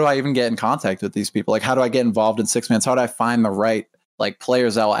like, how do I even get in contact with these people? Like, how do I get involved in six mans? How do I find the right like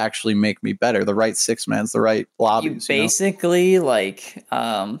players that will actually make me better? The right six mans, the right lobbies. You basically like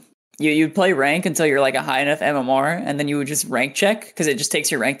you'd play rank until you're like a high enough MMR, and then you would just rank check because it just takes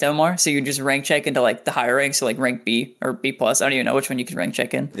your ranked MMR. So you just rank check into like the higher ranks, so like rank B or B plus. I don't even know which one you can rank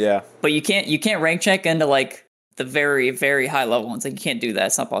check in. Yeah, but you can't rank check into like the very very high level ones. Like you can't do that.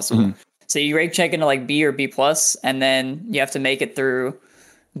 It's not possible. Mm-hmm. So you rank check into like B or B plus, and then you have to make it through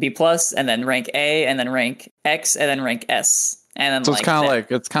B plus, and then rank A, and then rank X, and then rank S. And then so it's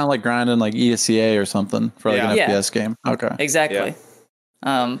kind of like grinding like ESEA or something for like an FPS game. Okay, exactly.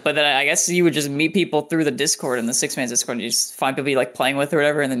 Yeah. But then I guess you would just meet people through the Discord and the six man Discord, and you just find people you like playing with or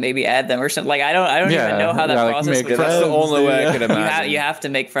whatever, and then maybe add them or something. Like I don't even know how that process works. That's the only way I could imagine. You have to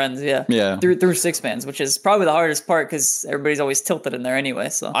make friends, through six mans, which is probably the hardest part because everybody's always tilted in there anyway.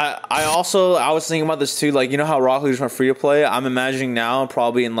 So I was thinking about this too. Like, you know how Rocket League's free to play? I'm imagining now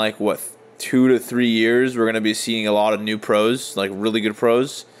probably in like 2 to 3 years we're gonna be seeing a lot of new pros, like really good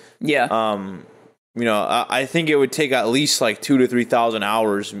pros. Yeah. You know, I think it would take at least like 2,000 to 3,000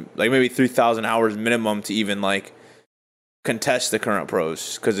 hours, like maybe 3,000 hours minimum to even like contest the current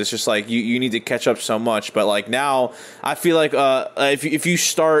pros, because it's just like you need to catch up so much. But like now, I feel like if you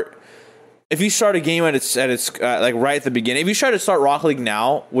start a game at its like right at the beginning, if you try to start Rocket League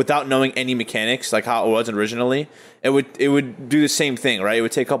now without knowing any mechanics, like how it was originally, it would do the same thing, right? It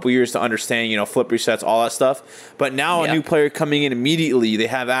would take a couple years to understand, you know, flip resets, all that stuff. But now a new player coming in immediately, they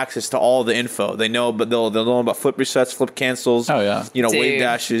have access to all the info. They know, but they'll know about flip resets, flip cancels. Oh yeah, you know, wave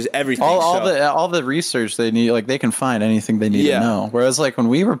dashes, everything. All the research they need, like they can find anything they need to know. Whereas like when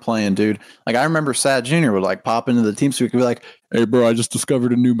we were playing, dude, like I remember Sad Jr. would like pop into the team so we could be like, "Hey, bro, I just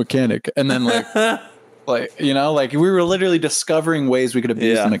discovered a new mechanic," and then like, like you know, like we were literally discovering ways we could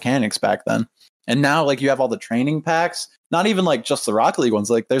abuse the mechanics back then. And now, like, you have all the training packs, not even like just the Rocket League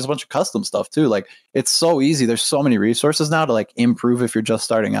ones. Like, there's a bunch of custom stuff too. Like, it's so easy. There's so many resources now to like improve if you're just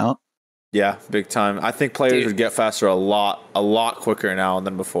starting out. Yeah, big time. I think players would get faster a lot quicker now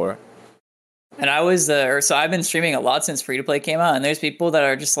than before. And I was, so I've been streaming a lot since free to play came out, and there's people that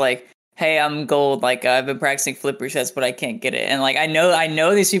are just like, "Hey, I'm gold. Like, I've been practicing flip resets, but I can't get it." And like, I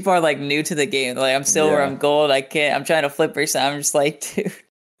know these people are like new to the game. Like, I'm silver, I'm gold. I'm trying to flip reset. I'm just like, dude.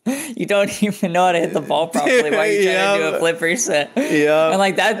 You don't even know how to hit the ball properly. Why are you trying to do a flip reset? Yeah, and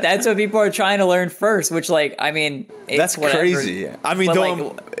like that's what people are trying to learn first. Which, like, I mean, that's crazy. I mean,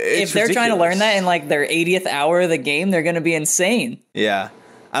 if they're trying to learn that in like their 80th hour of the game, they're going to be insane. Yeah,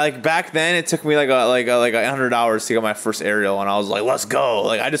 like back then, it took me like 100 hours to get my first aerial, and I was like, "Let's go!"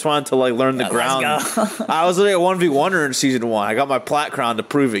 Like I just wanted to like learn the ground. I was literally a 1v1er in season 1. I got my plat crown to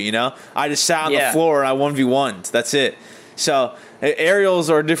prove it. You know, I just sat on the floor and I 1v1'd. That's it. So.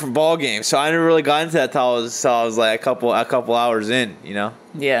 Aerials are a different ball game, so I never really got into that until I was like a couple hours in, you know.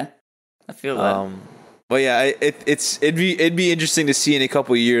 Yeah, I feel that. But yeah, it'd be interesting to see in a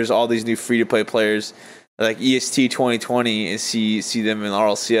couple of years all these new free to play players like EST 2020 and see them in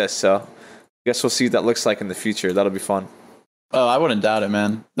RLCS. So I guess we'll see what that looks like in the future. That'll be fun. Oh, I wouldn't doubt it,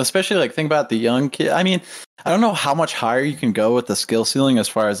 man. Especially like think about the young kid. I mean, I don't know how much higher you can go with the skill ceiling as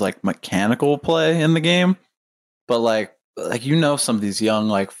far as like mechanical play in the game, but like you know, some of these young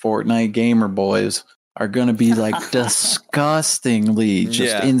like Fortnite gamer boys are going to be like disgustingly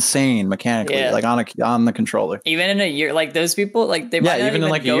just insane mechanically, like on the controller. Even in a year, like those people, like they might not even in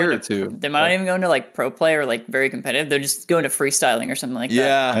like a year or two. They might not even go into like pro play or like very competitive. They're just going to freestyling or something like that.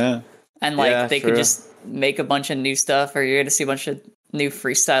 Yeah. And like they could just make a bunch of new stuff, or you're going to see a bunch of new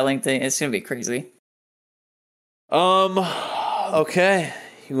freestyling things. It's going to be crazy. Okay.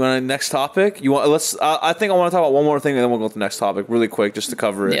 You want a next topic? I think I want to talk about one more thing, and then we'll go to the next topic really quick, just to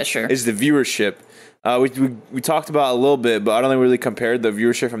cover it. Yeah, sure. Is the viewership? We talked about it a little bit, but I don't think we really compared the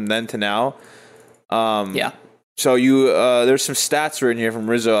viewership from then to now. Yeah. So there's some stats written here from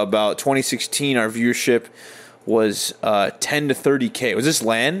Rizzo about 2016. Our viewership was 10 to 30K. Was this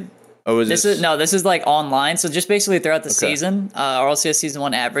LAN? Or was this is like online. So just basically throughout the season, RLCS season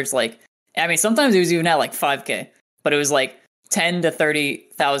 1 averaged like, I mean, sometimes it was even at like 5K, but it was like 10 to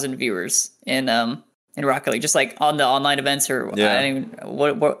 30,000 viewers in Rocket League, just like on the online events or I don't even,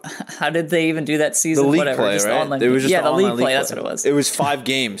 what how did they even do that season? The league play, just right? Online, it was just the league play. Play. That's what it was. It was 5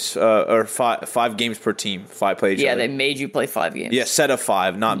 games or five games per team, 5 play each other. They made you play 5 games. Yeah, set of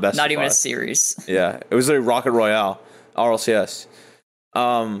 5, not best. Not of even 5. a series. Yeah, it was like Rocket Royale, RLCS.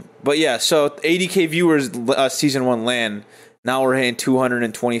 But yeah, so 80K viewers season 1 LAN. Now we're hitting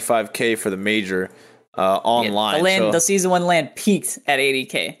 225K for the major. Online. The season 1 LAN peaked at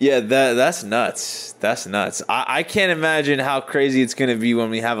 80K. Yeah, that's nuts. That's nuts. I can't imagine how crazy it's going to be when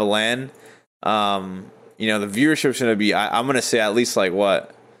we have a LAN. the viewership's going to be, I'm going to say at least like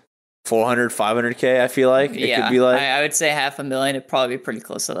what, 400, 500K, I feel like it could be like. I would say 500,000. It'd probably be pretty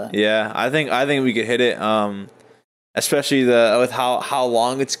close to that. Yeah, I think we could hit it. Especially with how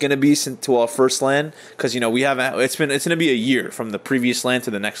long it's going to be to our first LAN, because we haven't. It's going to be a year from the previous LAN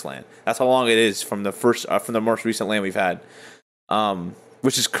to the next LAN. That's how long it is from the most recent LAN we've had,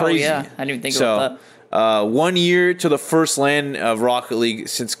 which is crazy. Oh, yeah, I didn't even think about that. 1 year to the first LAN of Rocket League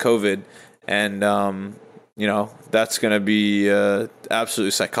since COVID, and that's going to be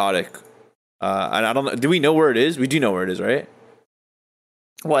absolutely psychotic. And I don't know. Do we know where it is? We do know where it is, right?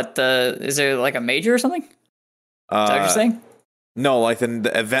 What is there like a major or something? Is that what you're saying? No, like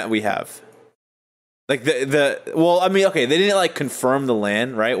the event we have. Like well, I mean, okay, they didn't like confirm the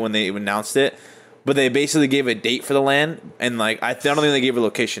LAN, right, when they announced it, but they basically gave a date for the LAN, and like I don't think they gave a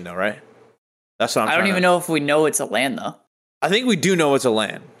location though, right? That's what I don't even know if we know it's a LAN though. I think we do know it's a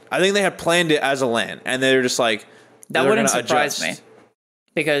LAN. I think they had planned it as a LAN, and they're just like that wouldn't surprise me.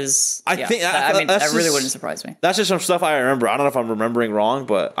 Because I think that really wouldn't surprise me. That's just some stuff I remember. I don't know if I'm remembering wrong,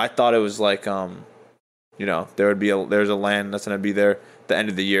 but I thought it was like there's a LAN that's going to be there at the end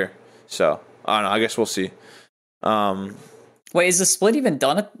of the year. So, I don't know. I guess we'll see. Wait, is the split even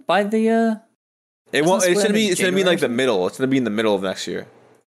done by the It won't. It's going to be like the middle. It's going to be in the middle of next year.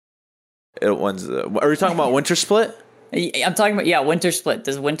 Are we talking about winter split? I'm talking about winter split.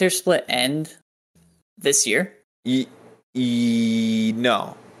 Does winter split end this year?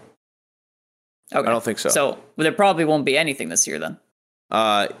 No. Okay. I don't think so. So, there probably won't be anything this year then.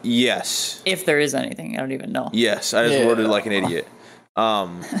 Yes. If there is anything, I don't even know. Yes, I just worded like an idiot.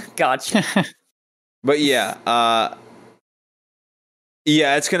 Gotcha. But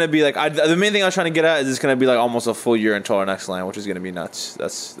it's gonna be like the main thing I was trying to get at is it's gonna be like almost a full year until our next LAN, which is gonna be nuts.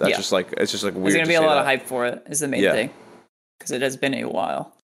 That's just like weird. There's gonna be a lot of hype for it. Is the main thing because it has been a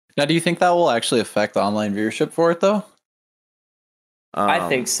while. Now, do you think that will actually affect online viewership for it though? I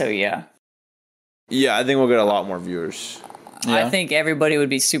think so. Yeah. Yeah, I think we'll get a lot more viewers. Yeah. I think everybody would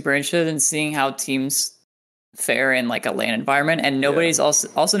be super interested in seeing how teams fare in like a LAN environment, and nobody's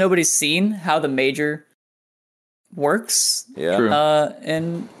also nobody's seen how the major works. Yeah,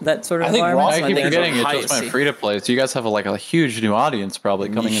 in that sort of environment. I keep forgetting it's just my free to play. So you guys have a huge new audience probably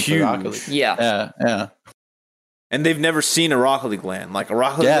coming into Rocket League. Yeah. And they've never seen a Rocket League LAN. Like a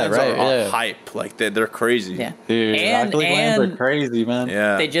Rocket League LANs are hype. Like they're crazy. Yeah. Dude, Rocket League LANs are crazy, man.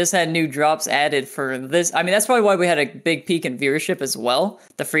 Yeah. They just had new drops added for this. I mean, that's probably why we had a big peak in viewership as well.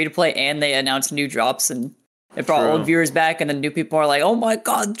 The free to play, and they announced new drops, and it brought old viewers back, and then new people are like, "Oh my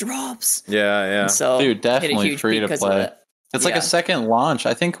god, drops!" Yeah. And so, dude, definitely free to play. It's like a second launch.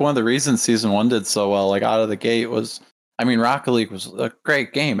 I think one of the reasons Season 1 did so well, like out of the gate, was Rocket League was a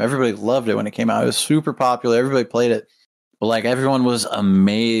great game. Everybody loved it when it came out. It was super popular. Everybody played it. But like everyone was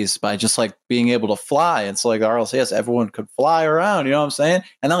amazed by just like being able to fly. And so like the RLCS, everyone could fly around, you know what I'm saying?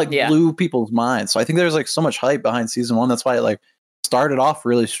 And that like blew people's minds. So I think there's like so much hype behind Season 1. That's why it like started off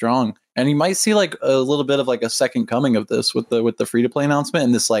really strong. And you might see like a little bit of like a second coming of this with the free to play announcement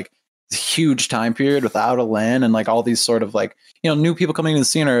and this like huge time period without a LAN, and like all these sort of like, new people coming into the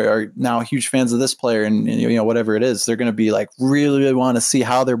scene are now huge fans of this player, and whatever it is, they're going to be like really want to see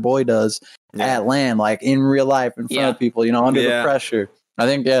how their boy does at LAN, like in real life in front of people, under the pressure. I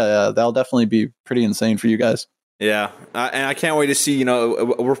think that'll definitely be pretty insane for you guys. Yeah, and I can't wait to see.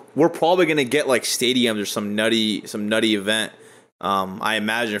 We're probably going to get like stadiums or some nutty event. I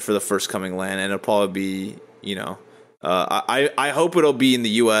imagine for the first coming LAN, and it'll probably be I hope it'll be in the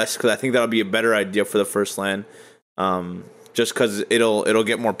U.S. because I think that'll be a better idea for the first LAN. Just because it'll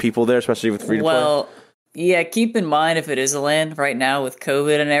get more people there, especially with free to play. Well, yeah, keep in mind if it is a LAN right now with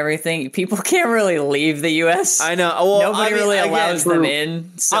COVID and everything, people can't really leave the U.S. I know. Well, nobody really allows them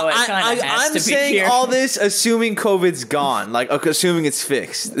in, so it kind of has to be saying here. all this assuming COVID's gone, like assuming it's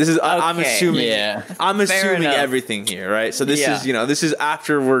fixed. This is I'm assuming. Yeah. I'm assuming everything here, right? So this is this is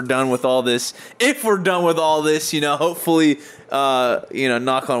after we're done with all this. If we're done with all this, hopefully,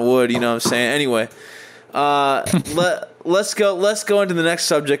 knock on wood. You know what I'm saying? Anyway, Let's go into the next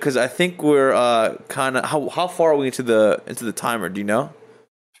subject because I think we're kind of how far are we into the timer? Do you know?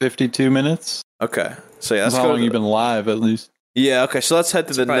 52 minutes. Okay, so let's go. How long you been live at least? Yeah. Okay, so let's head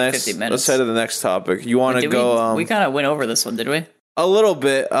to the next. 50 minutes. Let's head to the next topic. You want to go? We kind of went over this one, did we? A little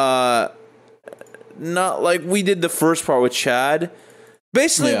bit. Not like we did the first part with Chad.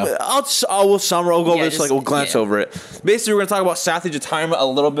 Basically, I'll go over this. We'll glance over it. Basically, we're going to talk about Sathy Jaitarma a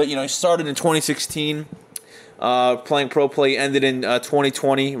little bit. He started in 2016. Playing pro play, ended in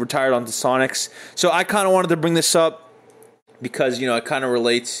 2020, retired onto Sonics. So I kind of wanted to bring this up because, it kind of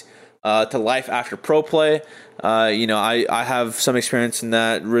relates to life after pro play. I have some experience in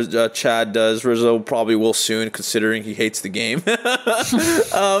that. Chad does. Rizzo probably will soon, considering he hates the game.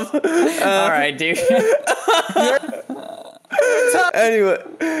 All right, dude.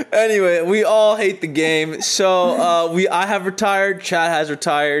 Anyway, we all hate the game. So I have retired. Chad has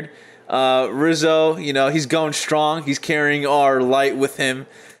retired. Rizzo, he's going strong. He's carrying our light with him.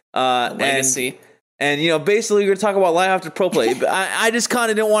 Legacy. And basically, we're going to talk about life after pro play. But I just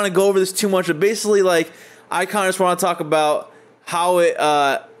kind of didn't want to go over this too much. But basically, I kind of just want to talk about how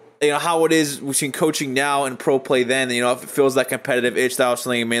it is between coaching now and pro play then. If it feels that competitive itch, that was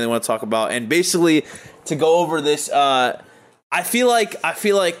something I mainly want to talk about. And basically, to go over this, I feel like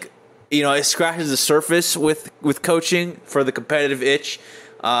it scratches the surface with coaching for the competitive itch.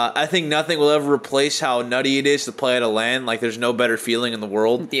 I think nothing will ever replace how nutty it is to play at a LAN. There's no better feeling in the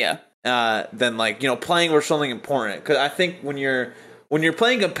world. Yeah. Than playing for something important. Because I think when you're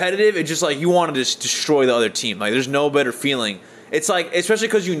playing competitive, it's just you want to just destroy the other team. There's no better feeling. It's especially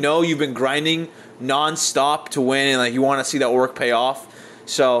because you've been grinding nonstop to win, and you want to see that work pay off.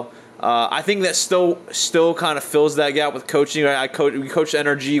 So I think that still kind of fills that gap with coaching. Right? We coach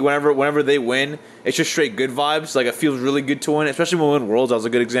NRG whenever they win. It's just straight good vibes. It feels really good to win, especially when we win Worlds. That was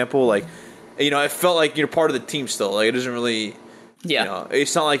a good example. It felt like you're part of the team still. It doesn't really. Yeah,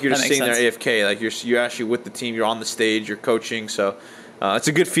 it's not like you're just sitting there AFK. You're actually with the team. You're on the stage. You're coaching. So it's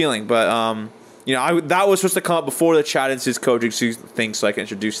a good feeling. But that was supposed to come up before the chat into his coaching thing, so I can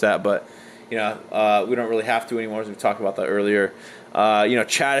introduce that. But we don't really have to anymore, as we talked about that earlier.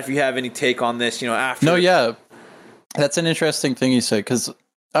 Chad, if you have any take on this, after. No, yeah, that's an interesting thing you said, because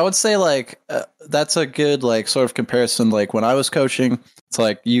I would say that's a good sort of comparison. When I was coaching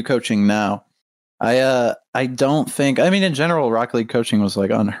to you coaching now. I don't think. I mean, in general, Rocket League coaching was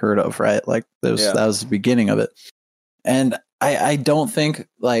unheard of, right? That was the beginning of it, and I don't think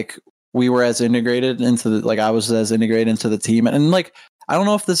we were as integrated into the I was as integrated into the team, and I don't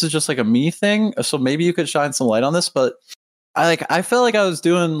know if this is just a me thing. So maybe you could shine some light on this, but I felt like I was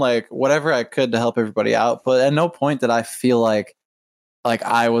doing whatever I could to help everybody out, but at no point did I feel like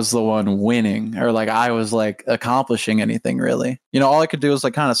I was the one winning or I was accomplishing anything really. All I could do was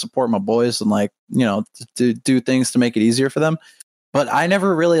kind of support my boys and do things to make it easier for them. But I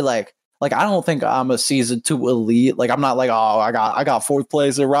never really I don't think I'm a season 2 elite. I'm not I got 4th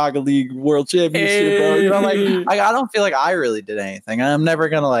place at Rocket League World Championship, bro. I don't feel like I really did anything. I'm never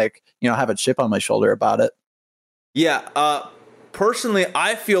gonna have a chip on my shoulder about it. Yeah. Personally,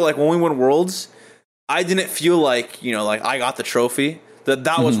 I feel when we win Worlds, I didn't feel I got the trophy.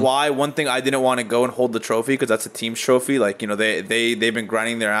 That was why one thing I didn't want to go and hold the trophy, because that's a team's trophy. They've been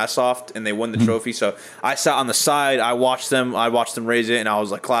grinding their ass off and they won the trophy. So I sat on the side, I watched them raise it, and I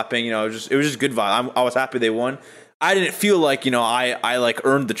was clapping. It was just good vibe. I was happy they won. I didn't feel I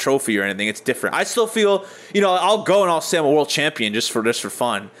earned the trophy or anything. It's different. I still feel I'll go and I'll say I'm a world champion just for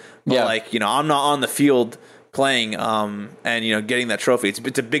fun. But I'm not on the field playing and getting that trophy.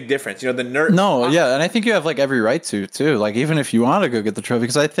 It's a big difference. The nerd. No, yeah, and I think you have every right to too. Even if you want to go get the trophy,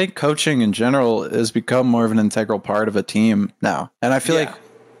 because I think coaching in general has become more of an integral part of a team now. And I feel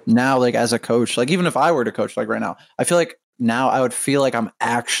now as a coach, even if I were to coach right now, I feel now I would feel I'm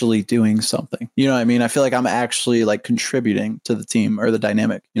actually doing something. You know what I mean? I feel I'm actually contributing to the team or the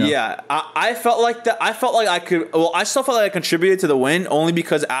dynamic. Yeah, I felt like that. I felt I could. Well, I still felt I contributed to the win only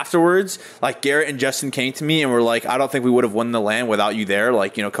because afterwards, Garrett and Justin came to me and were I don't think we would have won the LAN without you there,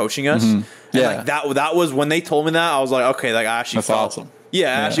 coaching us. Mm-hmm. Yeah, and that was when they told me that, I was okay, I actually That's felt awesome. Yeah,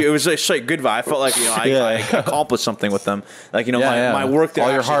 actually, it was straight good vibe. I felt I accomplished something with them. My work there.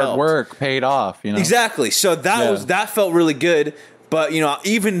 All your hard helped. Work paid off. Exactly. So that felt really good. But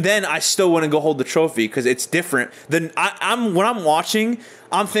even then, I still wouldn't go hold the trophy because it's different. Then when I'm watching,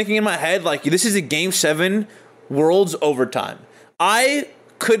 I'm thinking in my head this is a Game 7 Worlds overtime. I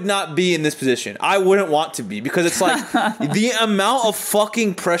could not be in this position. I wouldn't want to be, because it's the amount of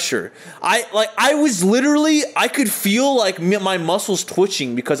fucking pressure. I was literally, I could feel my muscles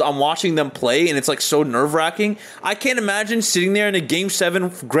twitching because I'm watching them play, and it's so nerve-wracking. I can't imagine sitting there in a Game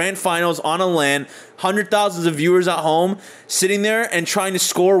 7 grand finals on a LAN, 100,000s of viewers at home, sitting there and trying to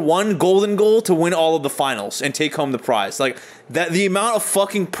score one golden goal to win all of the finals and take home the prize. The amount of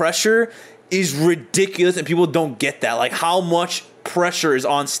fucking pressure is ridiculous, and people don't get that. How much pressure is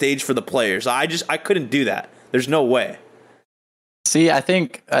on stage for the players. I couldn't do that. There's no way. See, I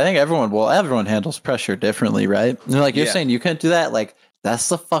think everyone handles pressure differently, right? And you're saying you couldn't do that. That's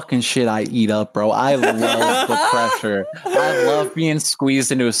the fucking shit I eat up, bro. I love the pressure. I love being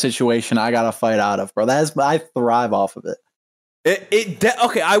squeezed into a situation I gotta fight out of, bro. I thrive off of it.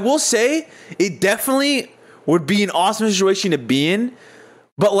 Okay, I will say it definitely would be an awesome situation to be in,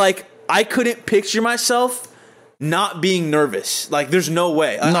 but I couldn't picture myself not being nervous. Like, there's no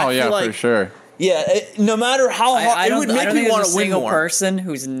way. I feel like, for sure. Yeah, no matter how hard, it would make me want to win more. Person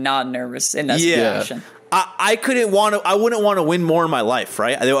who's not nervous in that situation. I wouldn't want to win more in my life,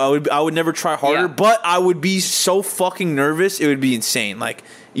 right? I would never try harder, but I would be so fucking nervous. It would be insane. Like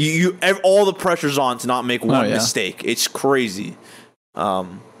you all the pressure's on to not make one mistake. It's crazy.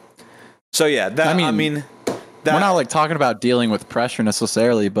 So yeah, we're not like talking about dealing with pressure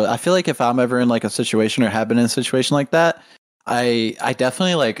necessarily, but I feel like if I'm ever in like a situation or have been in a situation like that, I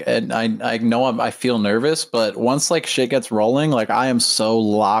definitely like, and I know I feel nervous, but once like shit gets rolling, like I am so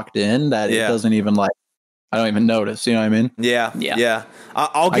locked in that it doesn't even like, I don't even notice. You know what I mean? Yeah.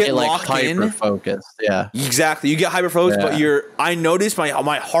 I'll get locked like in. Hyper-focused. Yeah. Exactly. You get hyper-focused, but I notice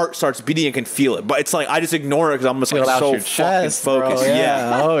my heart starts beating. I can feel it, but it's like I just ignore it because I'm just like so fucking focused. Bro.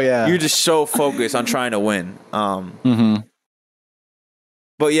 Yeah. Oh yeah. You're just so focused on trying to win.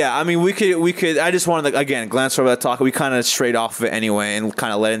 But yeah, I mean, we could. I just wanted to again glance over that talk. We kind of strayed off of it anyway, and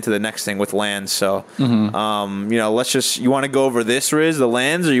kind of led into the next thing with LANs. So, let's just. You want to go over this, Riz, the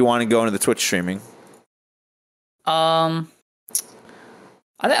LANs, or you want to go into the Twitch streaming? I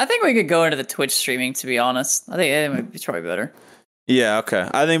think we could go into the Twitch streaming. To be honest, I think it's probably better. Yeah. Okay.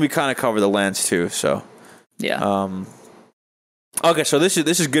 I think we kind of cover the LANs too. So. Yeah. Okay, so this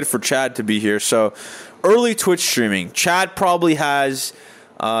is good for Chad to be here. So, early Twitch streaming. Chad probably has.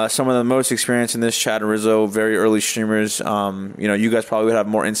 Some of the most experience in this, Chad and Rizzo, very early streamers. You guys probably would have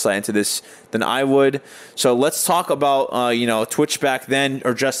more insight into this than I would. So let's talk about, Twitch back then,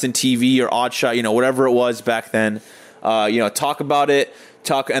 or Justin TV or Oddshot, whatever it was back then. Talk about it,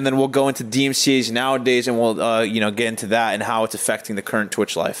 and then we'll go into DMCAs nowadays, and we'll, get into that and how it's affecting the current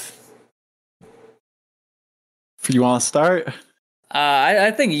Twitch life. You want to start? I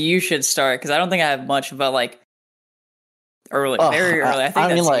think you should start, because I don't think I have much about, like, early, very early.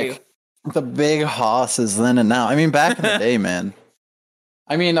 I mean, like, you. The big hosses then and now. I mean, back in the day, man.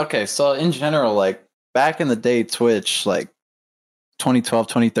 I mean, okay, so in general, like, back in the day, Twitch, like, 2012,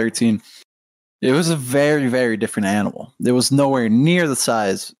 2013, it was a very, very different animal. It was nowhere near the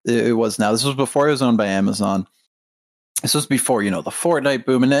size it was now. This was before it was owned by Amazon. This was before, the Fortnite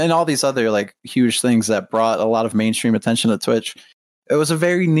boom and all these other, like, huge things that brought a lot of mainstream attention to Twitch. It was a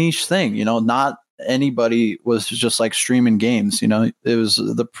very niche thing, not anybody was just like streaming games. It was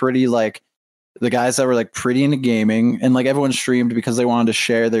the pretty, like, the guys that were like pretty into gaming, and like everyone streamed because they wanted to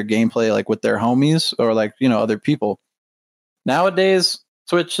share their gameplay like with their homies or like other people. Nowadays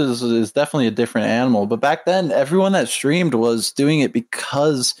Twitch is definitely a different animal, but back then everyone that streamed was doing it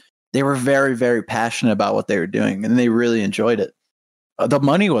because they were very, very passionate about what they were doing and they really enjoyed it. The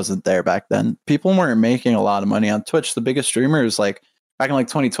money wasn't there back then. People weren't making a lot of money on Twitch. The biggest streamers, like back in like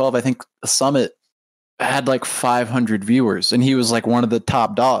 2012, I think Summit had like 500 viewers, and he was like one of the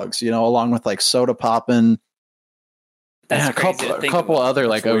top dogs, along with like Soda Poppin' and a couple other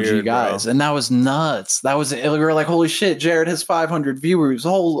like OG weird, guys, bro. And that was nuts. We were like, holy shit, Jared has 500 viewers.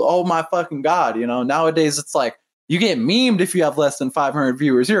 Oh my fucking god, Nowadays it's like you get memed if you have less than 500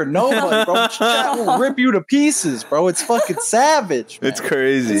 viewers. You're nobody, bro. Chat will rip you to pieces, bro. It's fucking savage. Man. It's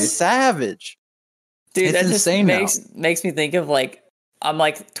crazy. It's savage, dude. It's that insane. Just makes me think of like. I'm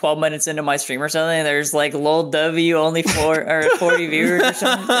like 12 minutes into my stream or something, and there's like Lil W only 40 viewers or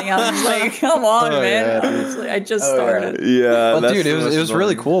something. I'm just like, come on, man. I just started. Yeah, but dude, it was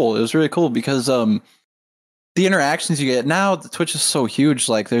really cool. It was really cool because the interactions you get now, the Twitch is so huge.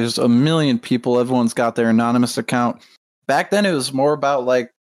 Like, there's a million people. Everyone's got their anonymous account. Back then, it was more about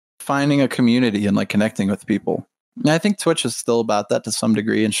like finding a community and like connecting with people. And I think Twitch is still about that to some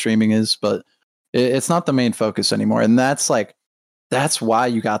degree, and streaming is, but it's not the main focus anymore. And that's why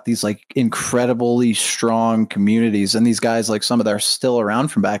you got these like incredibly strong communities, and these guys, like some of them are still around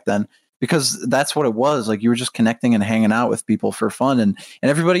from back then, because that's what it was. Like, you were just connecting and hanging out with people for fun, and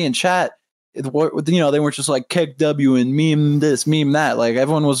everybody in chat, they weren't just like kick W and meme this, meme that. Like,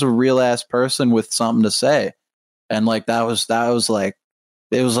 everyone was a real ass person with something to say, and like that was like,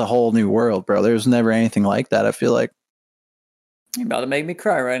 it was a whole new world, bro. There was never anything like that. I feel like. You're about to make me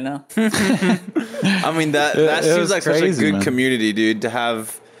cry right now. I mean, that seems like crazy, such a good community, dude, to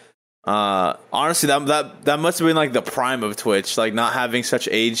have. Honestly, that must have been like the prime of Twitch, like not having such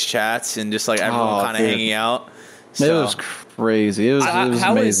age chats and just like everyone kind of hanging out. So. It was crazy. It was how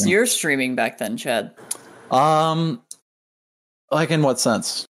amazing. was your streaming back then, Chad? Like, in what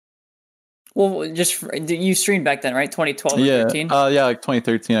sense? Well, just you streamed back then, right? 2012 or 13? Yeah, like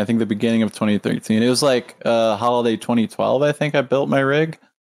 2013. I think the beginning of 2013. It was like holiday 2012. I think I built my rig.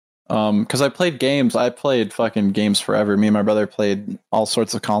 Because I played games. I played fucking games forever. Me and my brother played all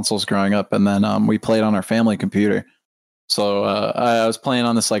sorts of consoles growing up, and then we played on our family computer. So I was playing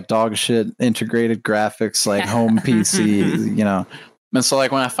on this like dog shit integrated graphics like home PC, you know. And so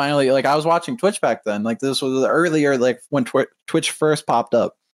like when I finally like I was watching Twitch back then, like this was earlier like when Twitch first popped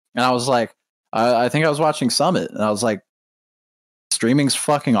up, and I was like, I think I was watching Summit, and I was like, streaming's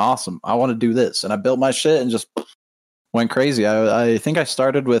fucking awesome. I want to do this, and I built my shit and just went crazy. I think I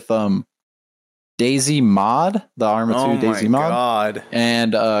started with Daisy Mod, the Arma 2 Daisy Mod,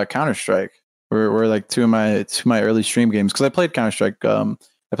 and Counter-Strike. Were like two of my early stream games because I played Counter-Strike. I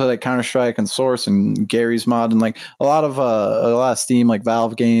played like Counter-Strike and Source and Gary's Mod and like a lot of Steam like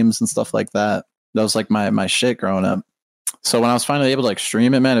Valve games and stuff like that. That was like my shit growing up. So when I was finally able to like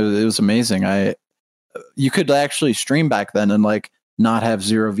stream it, man, it was amazing. You could actually stream back then and like not have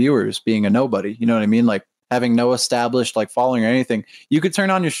 0 viewers, being a nobody. You know what I mean? Like having no established like following or anything. You could turn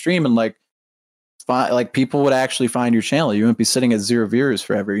on your stream and like people would actually find your channel. You wouldn't be sitting at 0 viewers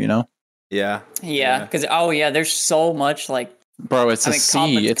forever. You know? Yeah. Because there's so much like. Bro, it's a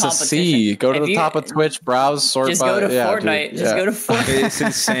sea. Go to the top of Twitch, browse, sort by. Just go to Fortnite. Just go to Fortnite. It's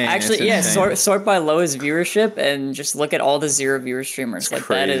insane. Actually, sort by lowest viewership and just look at all the 0 viewer streamers. It's like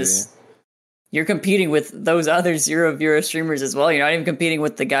crazy. That is, you're competing with those other 0 viewer streamers as well. You're not even competing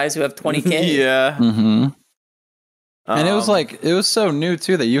with the guys who have 20K. Yeah. Mm-hmm. And it was so new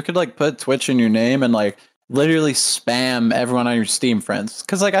too that you could like put Twitch in your name and like literally spam everyone on your Steam friends.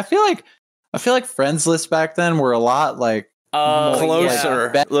 Because like I feel like friends lists back then were a lot like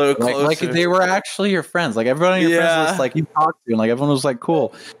closer, a little closer. Like they were actually your friends. Like everyone on your friends list, like you talked to, and like everyone was like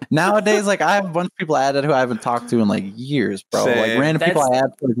cool. Nowadays, like I have a bunch of people added who I haven't talked to in like years, bro. Same. Like random people I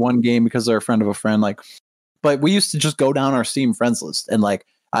add for like one game because they're a friend of a friend. Like, but we used to just go down our Steam friends list and like.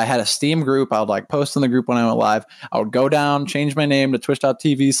 I had a Steam group. I would like post in the group when I went live. I would go down, change my name to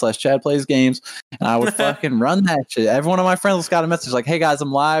twitch.tv/ChadPlaysGames, and I would fucking run that shit. Every one of my friends got a message like, "Hey guys,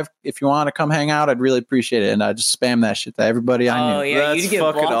 I'm live. If you want to come hang out, I'd really appreciate it." And I just spam that shit to everybody I knew. Oh yeah, that's you'd get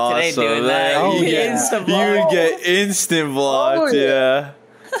fucking blocked awesome. Today doing that. Oh, You'd yeah. instant You would get instant blocked. Yeah.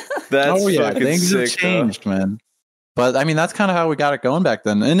 That's fucking things sick, have changed, man. But I mean, that's kind of how we got it going back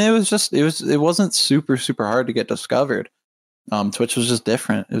then, and it wasn't super hard to get discovered. Twitch was just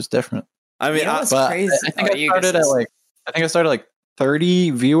different. It was different. I mean, crazy. I think I started at 30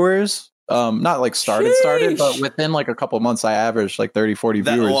 viewers. Not like started, but within like a couple months, I averaged like 30, 40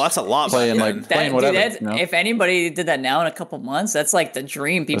 viewers. Well, that's a lot. Playing whatever. Dude, if anybody did that now in a couple months, that's like the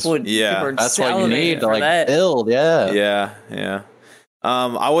dream. People would that's what you need to like build. Yeah.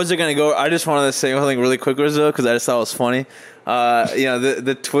 I wasn't gonna go. I just wanted to say something really quick, Rizzo, because I just thought it was funny.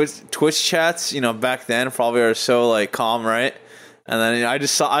 The Twitch chats, back then probably are so like calm, right? And then I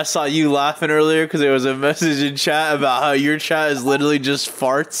saw you laughing earlier because there was a message in chat about how your chat is literally just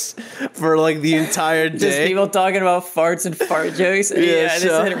farts for like the entire day. Just people talking about farts and fart jokes.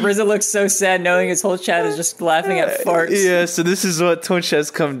 Rizzo looks so sad knowing his whole chat is just laughing at farts. Yeah, so this is what Twitch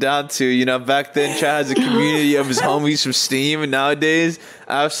has come down to. Back then chat has a community of his homies from Steam, and nowadays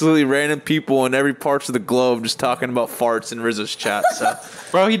absolutely random people in every parts of the globe just talking about farts in Rizzo's chat. So,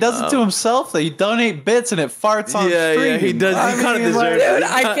 bro, he does it to himself. Though he donate bits and it farts on stream. Yeah, he does. He kind of deserves it.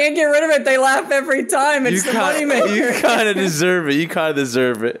 I can't get rid of it. They laugh every time. It's the money maker. You kind of deserve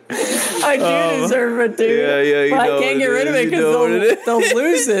it. I do deserve it, dude. Yeah. But I can't get rid of it because they'll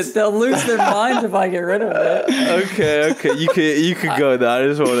lose it. They'll lose their minds if I get rid of it. Okay. You could go there. I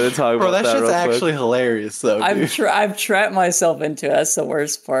just wanted to talk about that. Bro, that shit's actually quick. hilarious, though. I've trapped myself into it. That's the worst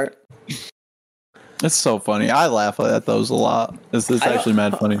part. It's so funny. I laugh at those a lot. It's actually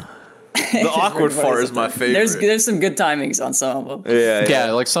mad funny. The awkward fart is my favorite. There's some good timings on some of them.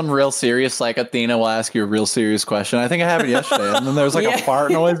 Yeah, like some real serious, like Athena will ask you a real serious question. I think I happened yesterday, and then there was like a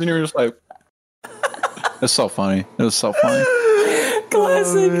fart noise, and you were just like, "It's so funny." It was so funny.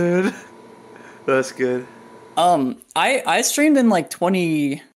 Classic. Oh, that's good. I streamed in like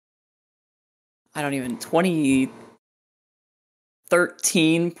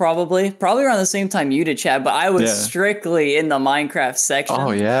 2013 probably around the same time you did, Chad, but I was strictly in the Minecraft section.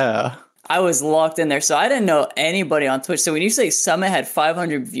 Oh yeah, I was locked in there, so I didn't know anybody on Twitch. So when you say Summit had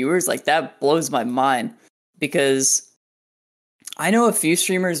 500 viewers, like that blows my mind, because I know a few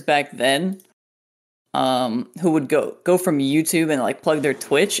streamers back then who would go from YouTube and like plug their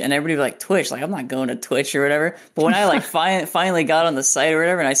Twitch, and everybody would be like, Twitch, like I'm not going to Twitch or whatever. But when I like finally got on the site or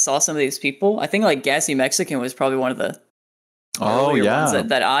whatever, and I saw some of these people, I think like Gassy Mexican was probably one of the ones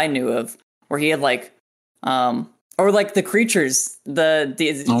that I knew of, where he had like or like the Creatures, do you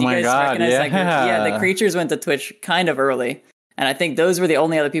guys recognize that group? Yeah, the Creatures went to Twitch kind of early, and I think those were the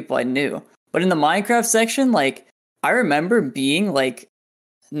only other people I knew. But in the Minecraft section, like I remember being like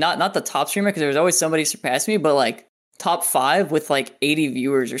not the top streamer, because there was always somebody surpassed me, but like top 5 with like 80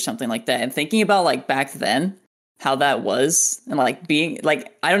 viewers or something like that. And thinking about like back then how that was, and like being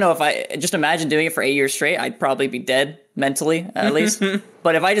like, I don't know, if I just imagine doing it for 8 years straight, I'd probably be dead mentally at least.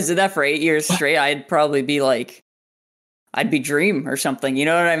 But if I just did that for 8 years straight, I'd probably be like, I'd be Dream or something. You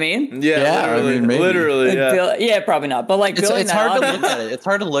know what I mean? Yeah, literally. Yeah, probably not. But like, it's hard to look at it. It's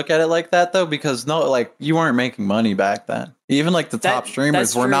hard to look at it like that though, because you weren't making money back then. Even like the top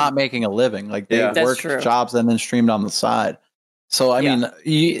streamers were not making a living. Like they worked jobs and then streamed on the side. So I mean,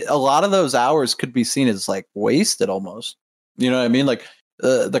 a lot of those hours could be seen as like wasted almost. You know what I mean? Like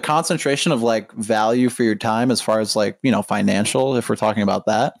the concentration of like value for your time, as far as like, you know, financial, if we're talking about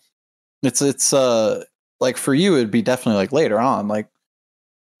that, it's like for you, it'd be definitely like later on, like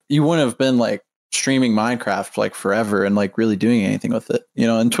you wouldn't have been like streaming Minecraft like forever and like really doing anything with it, you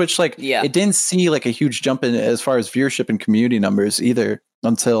know. And Twitch, like, it didn't see like a huge jump in as far as viewership and community numbers either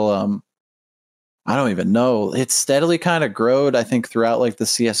until I don't even know. It steadily kind of growed, I think, throughout like the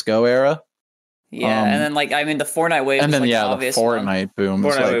CS:GO era. Yeah, and then like, I mean, the Fortnite wave, and then was, like, the obvious Fortnite boom.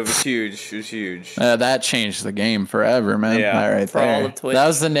 Fortnite wave was huge. It was huge. That changed the game forever, man. Yeah, right for there. all of Twitch. That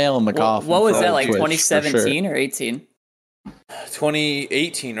was the nail in the coffin. What was that, like Twitch, 2017 or 18?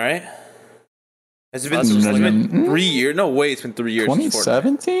 2018, right? Has it been 3 years? No way, it's been 3 years.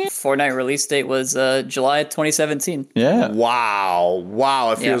 2017? Fortnite release date was July 2017. Yeah.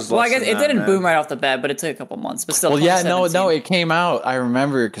 Wow. It feels well, I guess it didn't boom right off the bat, but it took a couple months. But still, well, yeah, no, it came out. I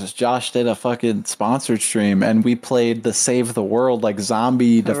remember because Josh did a fucking sponsored stream, and we played the Save the World like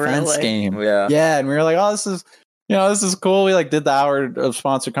zombie defense game. Yeah, and we were like, oh, this is cool. We like did the hour of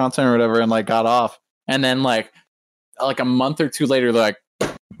sponsored content or whatever, and like got off, and then like a month or two later, they're like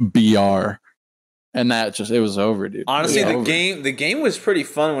BR. And that it was over, dude. Honestly, the game was pretty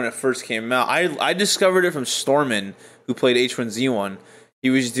fun when it first came out. I discovered it from Stormin, who played H1Z1. He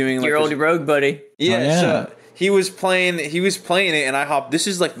was doing like your old rogue buddy. Yeah, so he was playing it, and I hopped. This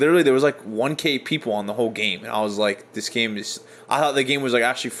is like literally there was like 1K people on the whole game, and I was like, this game is. I thought the game was like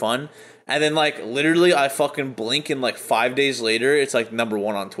actually fun, and then like literally I fucking blink, and like 5 days later, it's like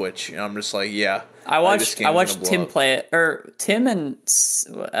 #1 on Twitch, and I'm just like, yeah. I watched Tim play it, or Tim and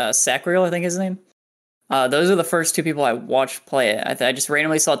Sacriel, I think his name. Those are the first two people I watched play it. I just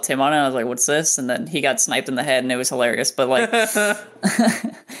randomly saw Tim on it. And I was like, "What's this?" And then he got sniped in the head, and it was hilarious. But like, those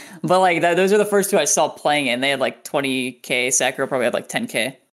are the first two I saw playing it. And they had like 20K. Sakura probably had like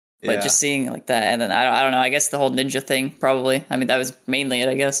 10K. But just seeing like that, and then I don't know. I guess the whole ninja thing probably. I mean, that was mainly it.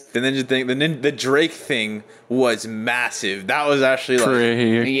 I guess the ninja thing, the Drake thing was massive. That was actually like,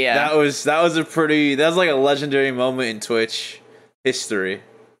 that was like a legendary moment in Twitch history.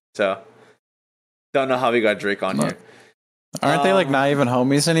 So. Don't know how we got Drake on here. Aren't they like not even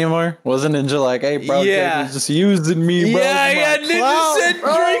homies anymore? Wasn't Ninja like, hey, bro, he's just using me, bro? Yeah, Ninja said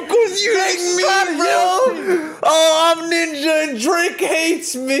Drake was using me, bro. Oh, I'm Ninja and Drake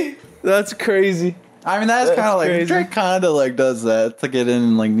hates me. That's crazy. I mean, that's kind of like crazy. Drake kind of like does that to get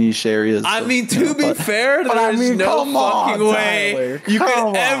in like niche areas. I mean, to be fair, there's no fucking way you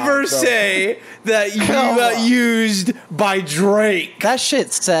could ever say that you got used by Drake. That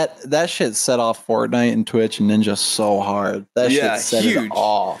shit set off Fortnite and Twitch and Ninja so hard. That shit set it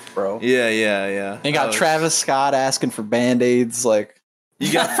off, bro. Yeah. And got Travis Scott asking for Band-Aids, like.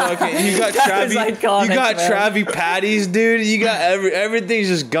 You got Travi Patties, dude. You got everything's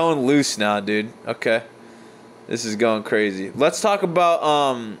just going loose now, dude. Okay. This is going crazy. Let's talk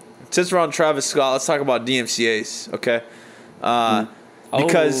about since we're on Travis Scott, let's talk about DMCAs, okay?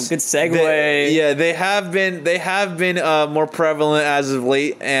 Because good segue. They have been more prevalent as of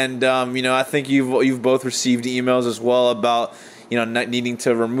late, and I think you've both received emails as well about not needing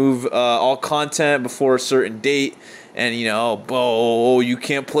to remove all content before a certain date. And, you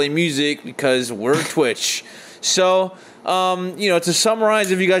can't play music because we're Twitch. So, to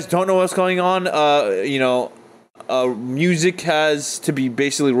summarize, if you guys don't know what's going on, music has to be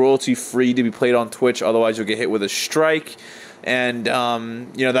basically royalty free to be played on Twitch. Otherwise, you'll get hit with a strike. And,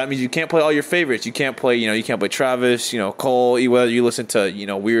 that means you can't play all your favorites. You can't play, you can't play Travis, Cole, whether you listen to,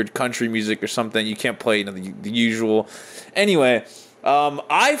 weird country music or something. You can't play, the usual. Anyway.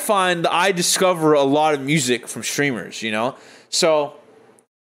 I find I discover a lot of music from streamers, so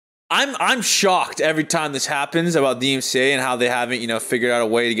I'm shocked every time this happens about DMCA and how they haven't, figured out a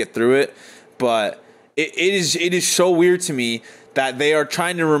way to get through it. But it is so weird to me that they are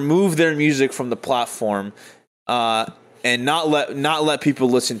trying to remove their music from the platform, and not let people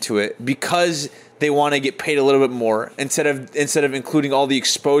listen to it because they want to get paid a little bit more instead of including all the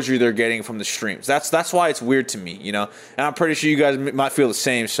exposure they're getting from the streams. That's why it's weird to me, And I'm pretty sure you guys might feel the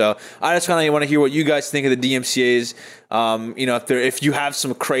same. So I just kind of want to hear what you guys think of the DMCA's. If you have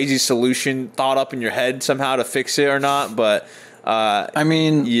some crazy solution thought up in your head somehow to fix it or not. But I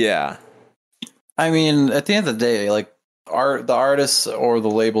mean, yeah. I mean, at the end of the day, like the artists or the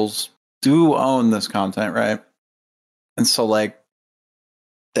labels do own this content, right? And so like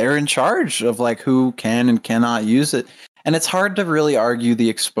they're in charge of like who can and cannot use it. And it's hard to really argue the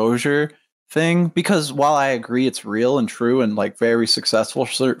exposure thing, because while I agree it's real and true and like very successful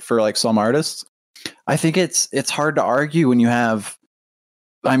for like some artists, I think it's hard to argue when you have,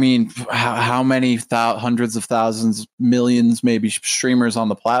 I mean, how many hundreds of thousands, millions, maybe streamers on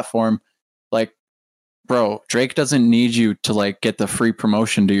the platform. Like, bro, Drake doesn't need you to like get the free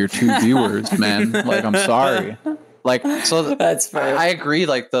promotion to your 2 viewers, man. Like, I'm sorry. Like, so that's fair. I agree.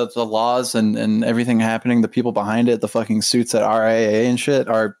 Like the laws and everything happening, the people behind it, the fucking suits at RIAA and shit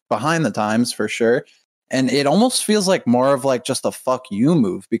are behind the times for sure. And it almost feels like more of like just a fuck you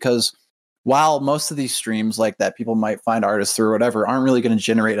move, because while most of these streams like that people might find artists through or whatever aren't really going to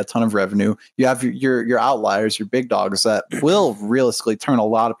generate a ton of revenue, you have your outliers, your big dogs that will realistically turn a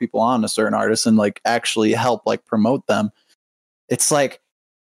lot of people on to certain artists and like actually help like promote them. It's like,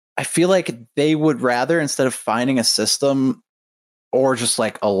 I feel like they would rather, instead of finding a system or just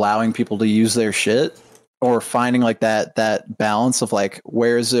like allowing people to use their shit, or finding like that balance of like,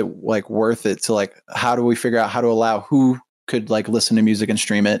 where is it like worth it to like, how do we figure out how to allow who could like listen to music and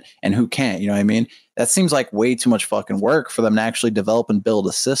stream it and who can't, you know what I mean? That seems like way too much fucking work for them to actually develop and build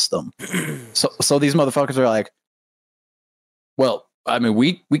a system. So these motherfuckers are like, well, I mean,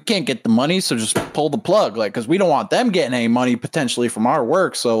 we can't get the money, so just pull the plug, like, because we don't want them getting any money potentially from our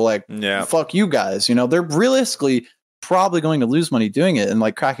work. So like, fuck you guys. You know, they're realistically probably going to lose money doing it, and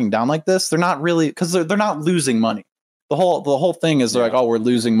like cracking down like this, they're not really, because they're not losing money. The whole thing is they're like, oh, we're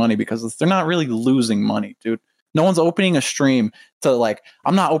losing money, because they're not really losing money, dude. No one's opening a stream to like,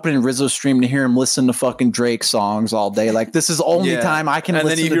 I'm not opening Rizzo's stream to hear him listen to fucking Drake songs all day. Like, this is the only time I can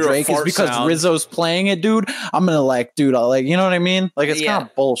listen to Drake is because Rizzo's playing it, dude. I'm gonna like, dude, I'll like, you know what I mean? Like, it's kind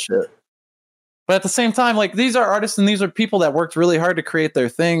of bullshit. But at the same time, like, these are artists and these are people that worked really hard to create their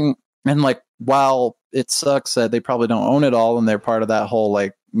thing. And like, while it sucks that they probably don't own it all and they're part of that whole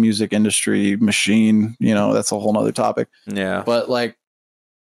like music industry machine, you know, that's a whole nother topic. Yeah. But like,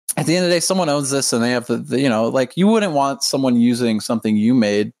 at the end of the day, someone owns this and they have the you know, like, you wouldn't want someone using something you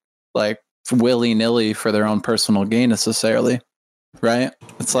made like willy-nilly for their own personal gain necessarily, right?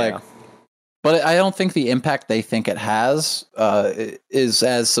 It's like, but I don't think the impact they think it has is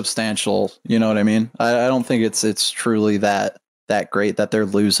as substantial, you know what I mean? I don't think it's truly that great that they're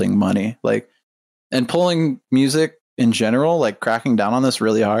losing money. Like, and pulling music in general, like cracking down on this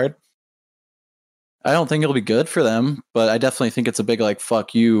really hard, I don't think it'll be good for them, but I definitely think it's a big like,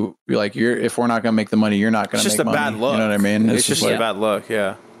 fuck you. You're like, if we're not gonna make the money, you're not gonna make money. It's just a bad look. You know what I mean? It's just like a bad look,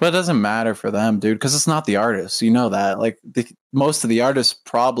 yeah. But it doesn't matter for them, dude, because it's not the artists. You know that. Like, most of the artists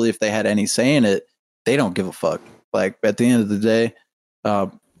probably, if they had any say in it, they don't give a fuck. Like, at the end of the day,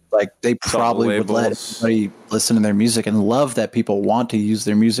 like, they probably would let everybody listen to their music and love that people want to use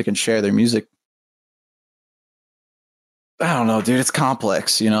their music and share their music. I don't know, dude. It's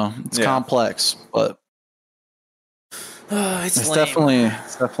complex, you know. It's complex, but it's definitely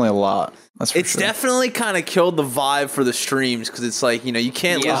a lot. It's definitely kind of killed the vibe for the streams, because it's like, you know, you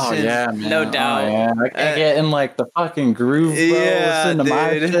can't listen. Oh, yeah, man. No doubt. Oh, yeah. I can't get in like the fucking groove, bro. Listen to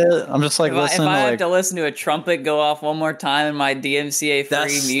my shit. I'm just like, if I have to listen to a trumpet go off one more time in my DMCA free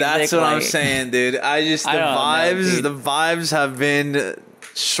music, that's what I'm saying, dude. The vibes have been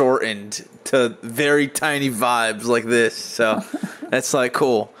shortened to very tiny vibes like this, so that's like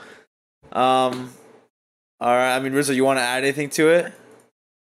cool. All right, I mean, Rizzo, you want to add anything to it?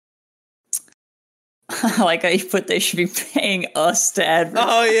 Like how you put they should be paying us to advertise.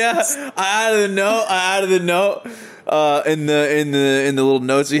 Oh yeah, I added the note in the little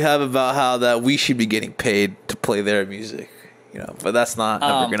notes we have about how that we should be getting paid to play their music, you know, but that's not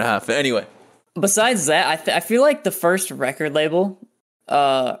ever gonna happen anyway. Besides that, I feel like the first record label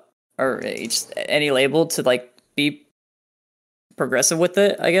or just any label to like be progressive with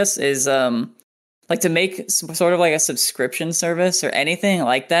it, I guess, is like to make sort of like a subscription service or anything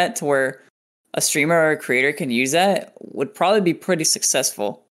like that, to where a streamer or a creator can use that, would probably be pretty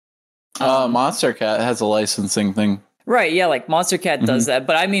successful. Monster Cat has a licensing thing. Right, yeah, like Monster Cat does that,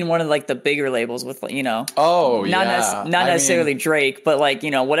 but I mean one of like the bigger labels with, you know, not necessarily Drake, but like,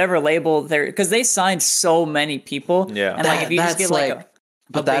 you know, whatever label they're, because they signed so many people. Yeah, and like if you just get like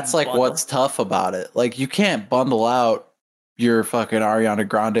but that's like bundle. What's tough about it. Like, you can't bundle out your fucking Ariana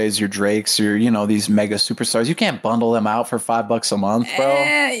Grandes, your Drakes, your, you know, these mega superstars. You can't bundle them out for $5 a month, bro.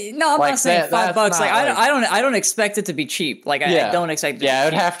 No, I'm like, not saying $5. Like, I don't expect it to be cheap. Like, I don't expect it to be it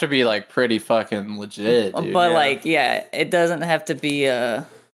would cheap. have to be like pretty fucking legit, dude. But like, it doesn't have to be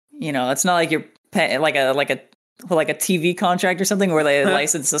you know, it's not like you're paying like a like a TV contract or something where they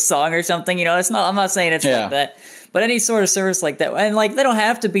license a song or something. You know, I'm not saying it's like that, but any sort of service like that, and like they don't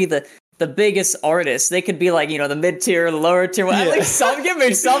have to be the biggest artists. They could be like, you know, the mid tier or the lower tier. At least give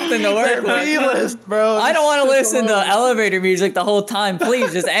me something to work with. B-list, bro. I don't want to listen to elevator music the whole time.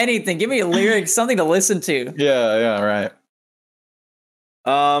 Please, just anything. Give me a lyric, something to listen to. Yeah, right.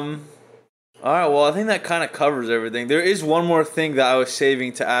 All right. Well, I think that kind of covers everything. There is one more thing that I was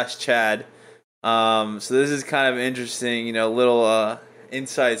saving to ask Chad. So this is kind of interesting, you know, little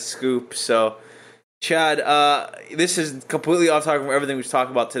inside scoop. So, Chad, this is completely off topic from everything we've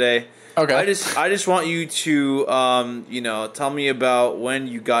talked about today. Okay. I just want you to, you know, tell me about when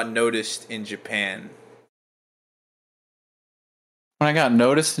you got noticed in Japan. When I got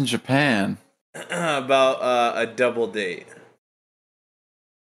noticed in Japan. About a double date.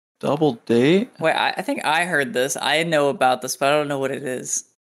 Double date? Wait, I think I heard this. I know about this, but I don't know what it is.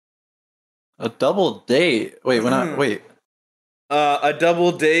 A double date? Wait, wait. A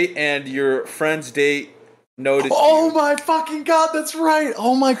double date and your friend's date noticed. Oh my fucking god, that's right.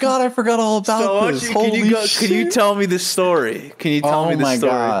 Oh my god, I forgot all about this. Can you tell me the story? Can you tell me the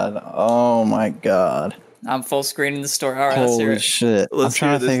story? Oh my god. I'm full screening the story. All right, holy shit. I'm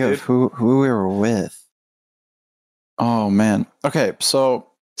trying to think of who we were with. Oh man. Okay, so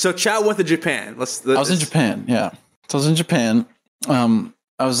Chad went to Japan. I was in Japan, yeah. So I was in Japan.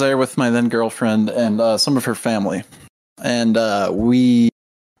 I was there with my then girlfriend and some of her family. And we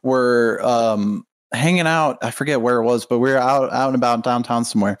were hanging out. I forget where it was, but we were out and about downtown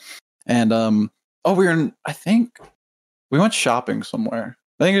somewhere. And I think we went shopping somewhere.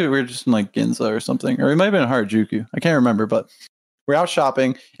 I think we were just in like Ginza or something, or it might have been Harajuku. I can't remember, but we're out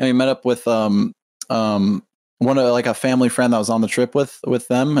shopping and we met up with one of like a family friend that was on the trip with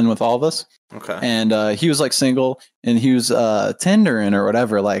them and with all of us. Okay. And he was like single and he was Tindering or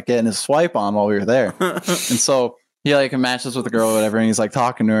whatever, like getting his swipe on while we were there. And so he like matches with the girl or whatever, and he's like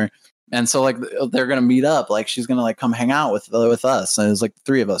talking to her. And so like they're gonna meet up, like she's gonna like come hang out with us. And it was like the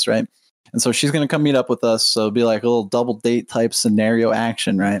three of us, right? And so she's gonna come meet up with us. So it'll be like a little double date type scenario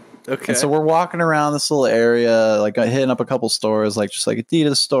action, right? Okay. And so we're walking around this little area, like hitting up a couple stores, like just like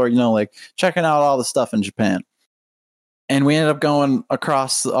Adidas store, you know, like checking out all the stuff in Japan. And we ended up going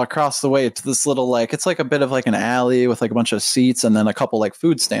across the way to this little, like, it's like a bit of like an alley with like a bunch of seats and then a couple like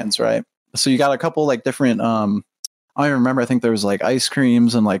food stands, right? So you got a couple like different, I don't even remember. I think there was like ice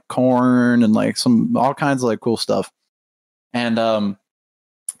creams and like corn and like all kinds of like cool stuff. And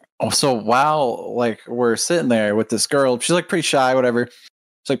so while like we're sitting there with this girl, she's like pretty shy, whatever.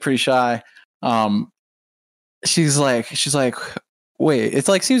 She's like pretty shy. She's like, wait, it's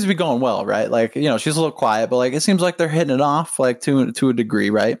like seems to be going well, right? Like, you know, she's a little quiet, but like it seems like they're hitting it off like to a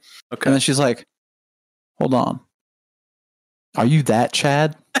degree, right? Okay. And then she's like, hold on. Are you that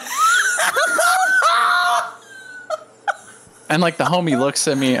Chad? And like the homie looks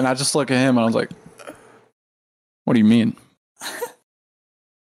at me and I just look at him and I was like, what do you mean?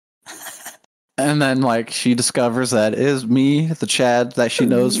 And then like she discovers that it is me, the Chad that she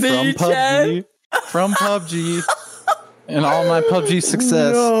knows from PUBG. From PUBG. And all my PUBG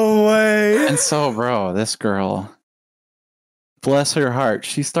success. No way. And so, bro, this girl, bless her heart,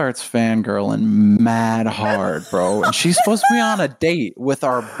 she starts fangirling mad hard, bro. And she's supposed to be on a date with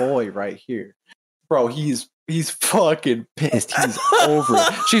our boy right here. Bro, he's fucking pissed. He's over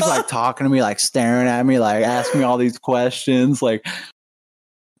it. She's like talking to me, like staring at me, like asking me all these questions. Like,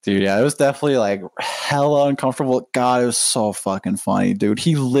 dude, yeah, it was definitely like hella uncomfortable. God, it was so fucking funny, dude.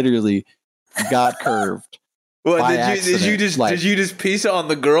 He literally got curved. What did you just piece it on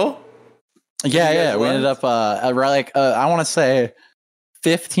the girl? Yeah. We ended up I want to say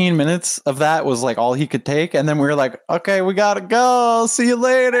 15 minutes of that was like all he could take, and then we were like, okay, we gotta go. See you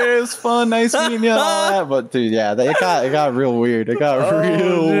later. It was fun. Nice meeting you. But dude, yeah, it got real weird. It got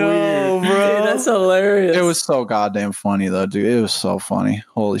real weird, bro. Dude, that's hilarious. It was so goddamn funny though, dude. It was so funny.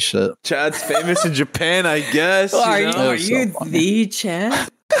 Holy shit. Chad's famous in Japan, I guess. Well, are you the Chad?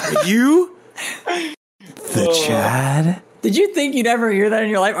 Are you? The Chad? Did you think you'd ever hear that in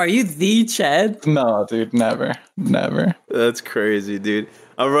your life? Are you the Chad? No, dude, never. That's crazy, dude.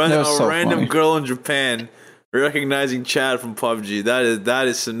 A random girl in Japan recognizing Chad from PUBG. That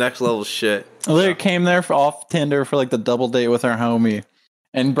is some next level shit. I literally came there off Tinder for like the double date with our homie.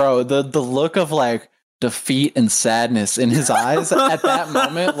 And bro, the look of like defeat and sadness in his eyes at that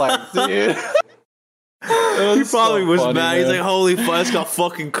moment, like, dude. He probably was funny, mad. Man. He's like, holy fuck, I just got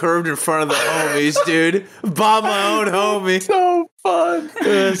fucking curved in front of the homies, dude. By my own homie. So fun.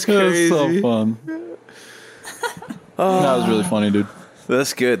 That's crazy. So fun. That was really funny, dude.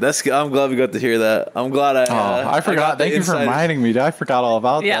 That's good. That's good. I'm glad we got to hear that. I'm glad I forgot. Thank you for reminding me. I forgot all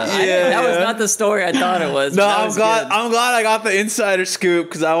about that. That was not the story I thought it was. No, I'm glad I got the insider scoop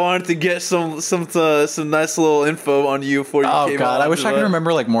because I wanted to get some nice little info on you before you came out. Oh God, I wish I could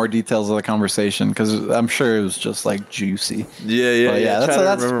remember like more details of the conversation because I'm sure it was just like juicy. Yeah.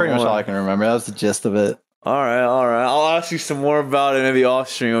 That's pretty much all I can remember. That was the gist of it. All right. I'll ask you some more about it maybe off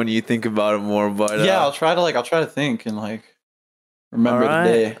stream when you think about it more. But I'll try to think and like remember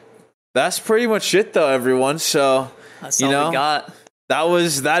the day. That's pretty much it though, everyone. So that's all we got.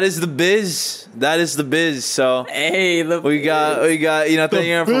 That is the biz. That is the biz. So hey, we got thank you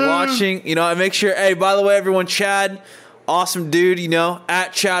everyone for watching. And make sure, hey, by the way, everyone, Chad, awesome dude,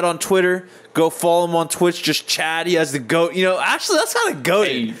 at Chad on Twitter. Go follow him on Twitch, just Chad. He has the goat. Actually that's kind of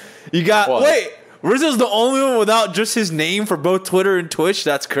goated. Hey, you got Rizzo's the only one without just his name for both Twitter and Twitch.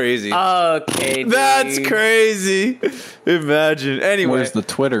 That's crazy. Okay, dude. That's crazy. Imagine. Anyway, where's the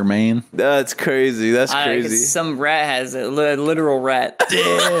Twitter, man? That's crazy. That's crazy. Some rat has it, literal rat.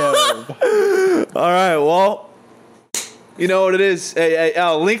 Damn. All right. Well, you know what it is. Hey,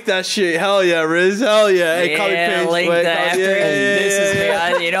 I'll link that shit. Hell yeah, Riz. Hell yeah. Hey, copy paste. Link that after this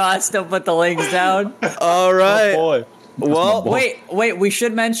is me. I still put the links down. All right. Oh boy. Well, wait, we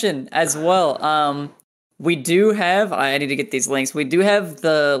should mention as well. We do have, I need to get these links. We do have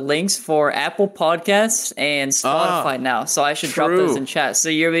the links for Apple Podcasts and Spotify now. So I should drop those in chat. So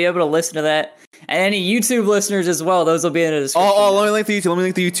you'll be able to listen to that. And any YouTube listeners as well, those will be in the description. Let me link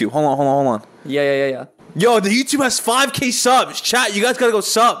the YouTube. Hold on. Yeah. Yo, the YouTube has 5K subs. Chat, you guys gotta go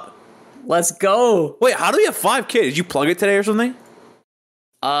sub. Let's go. Wait, how do we have 5K? Did you plug it today or something?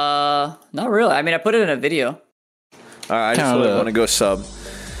 Not really. I mean, I put it in a video. All right, I just really want to go sub.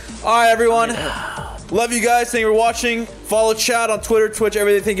 All right, everyone. Love you guys. Thank you for watching. Follow Chad on Twitter, Twitch,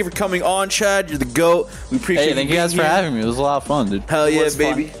 everything. Thank you for coming on, Chad. You're the GOAT. We appreciate thank you guys for having me. It was a lot of fun, dude. Hell yeah,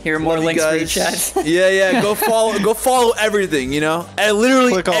 baby. Here are more links for you, Chad. Yeah. Go follow everything, and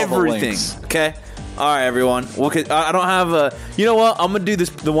literally click all everything. Okay? All right, everyone. I don't have a... You know what? I'm going to do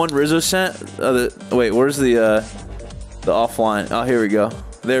the one Rizzo sent. Wait, where's the offline? Oh, here we go.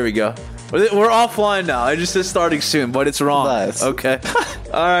 There we go. We're offline now. It just says starting soon, but it's wrong. Nice. Okay.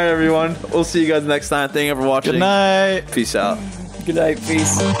 All right, everyone. We'll see you guys next time. Thank you for watching. Good night. Peace out. Good night.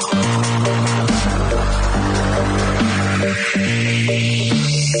 Peace.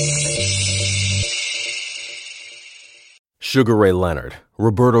 Sugar Ray Leonard,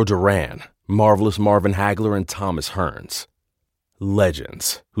 Roberto Duran, Marvelous Marvin Hagler, and Thomas Hearns.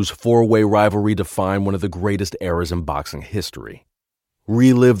 Legends, whose four-way rivalry defined one of the greatest eras in boxing history.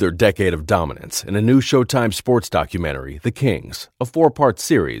 Relive their decade of dominance in a new Showtime sports documentary, The Kings, a 4-part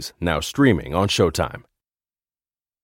series now streaming on Showtime.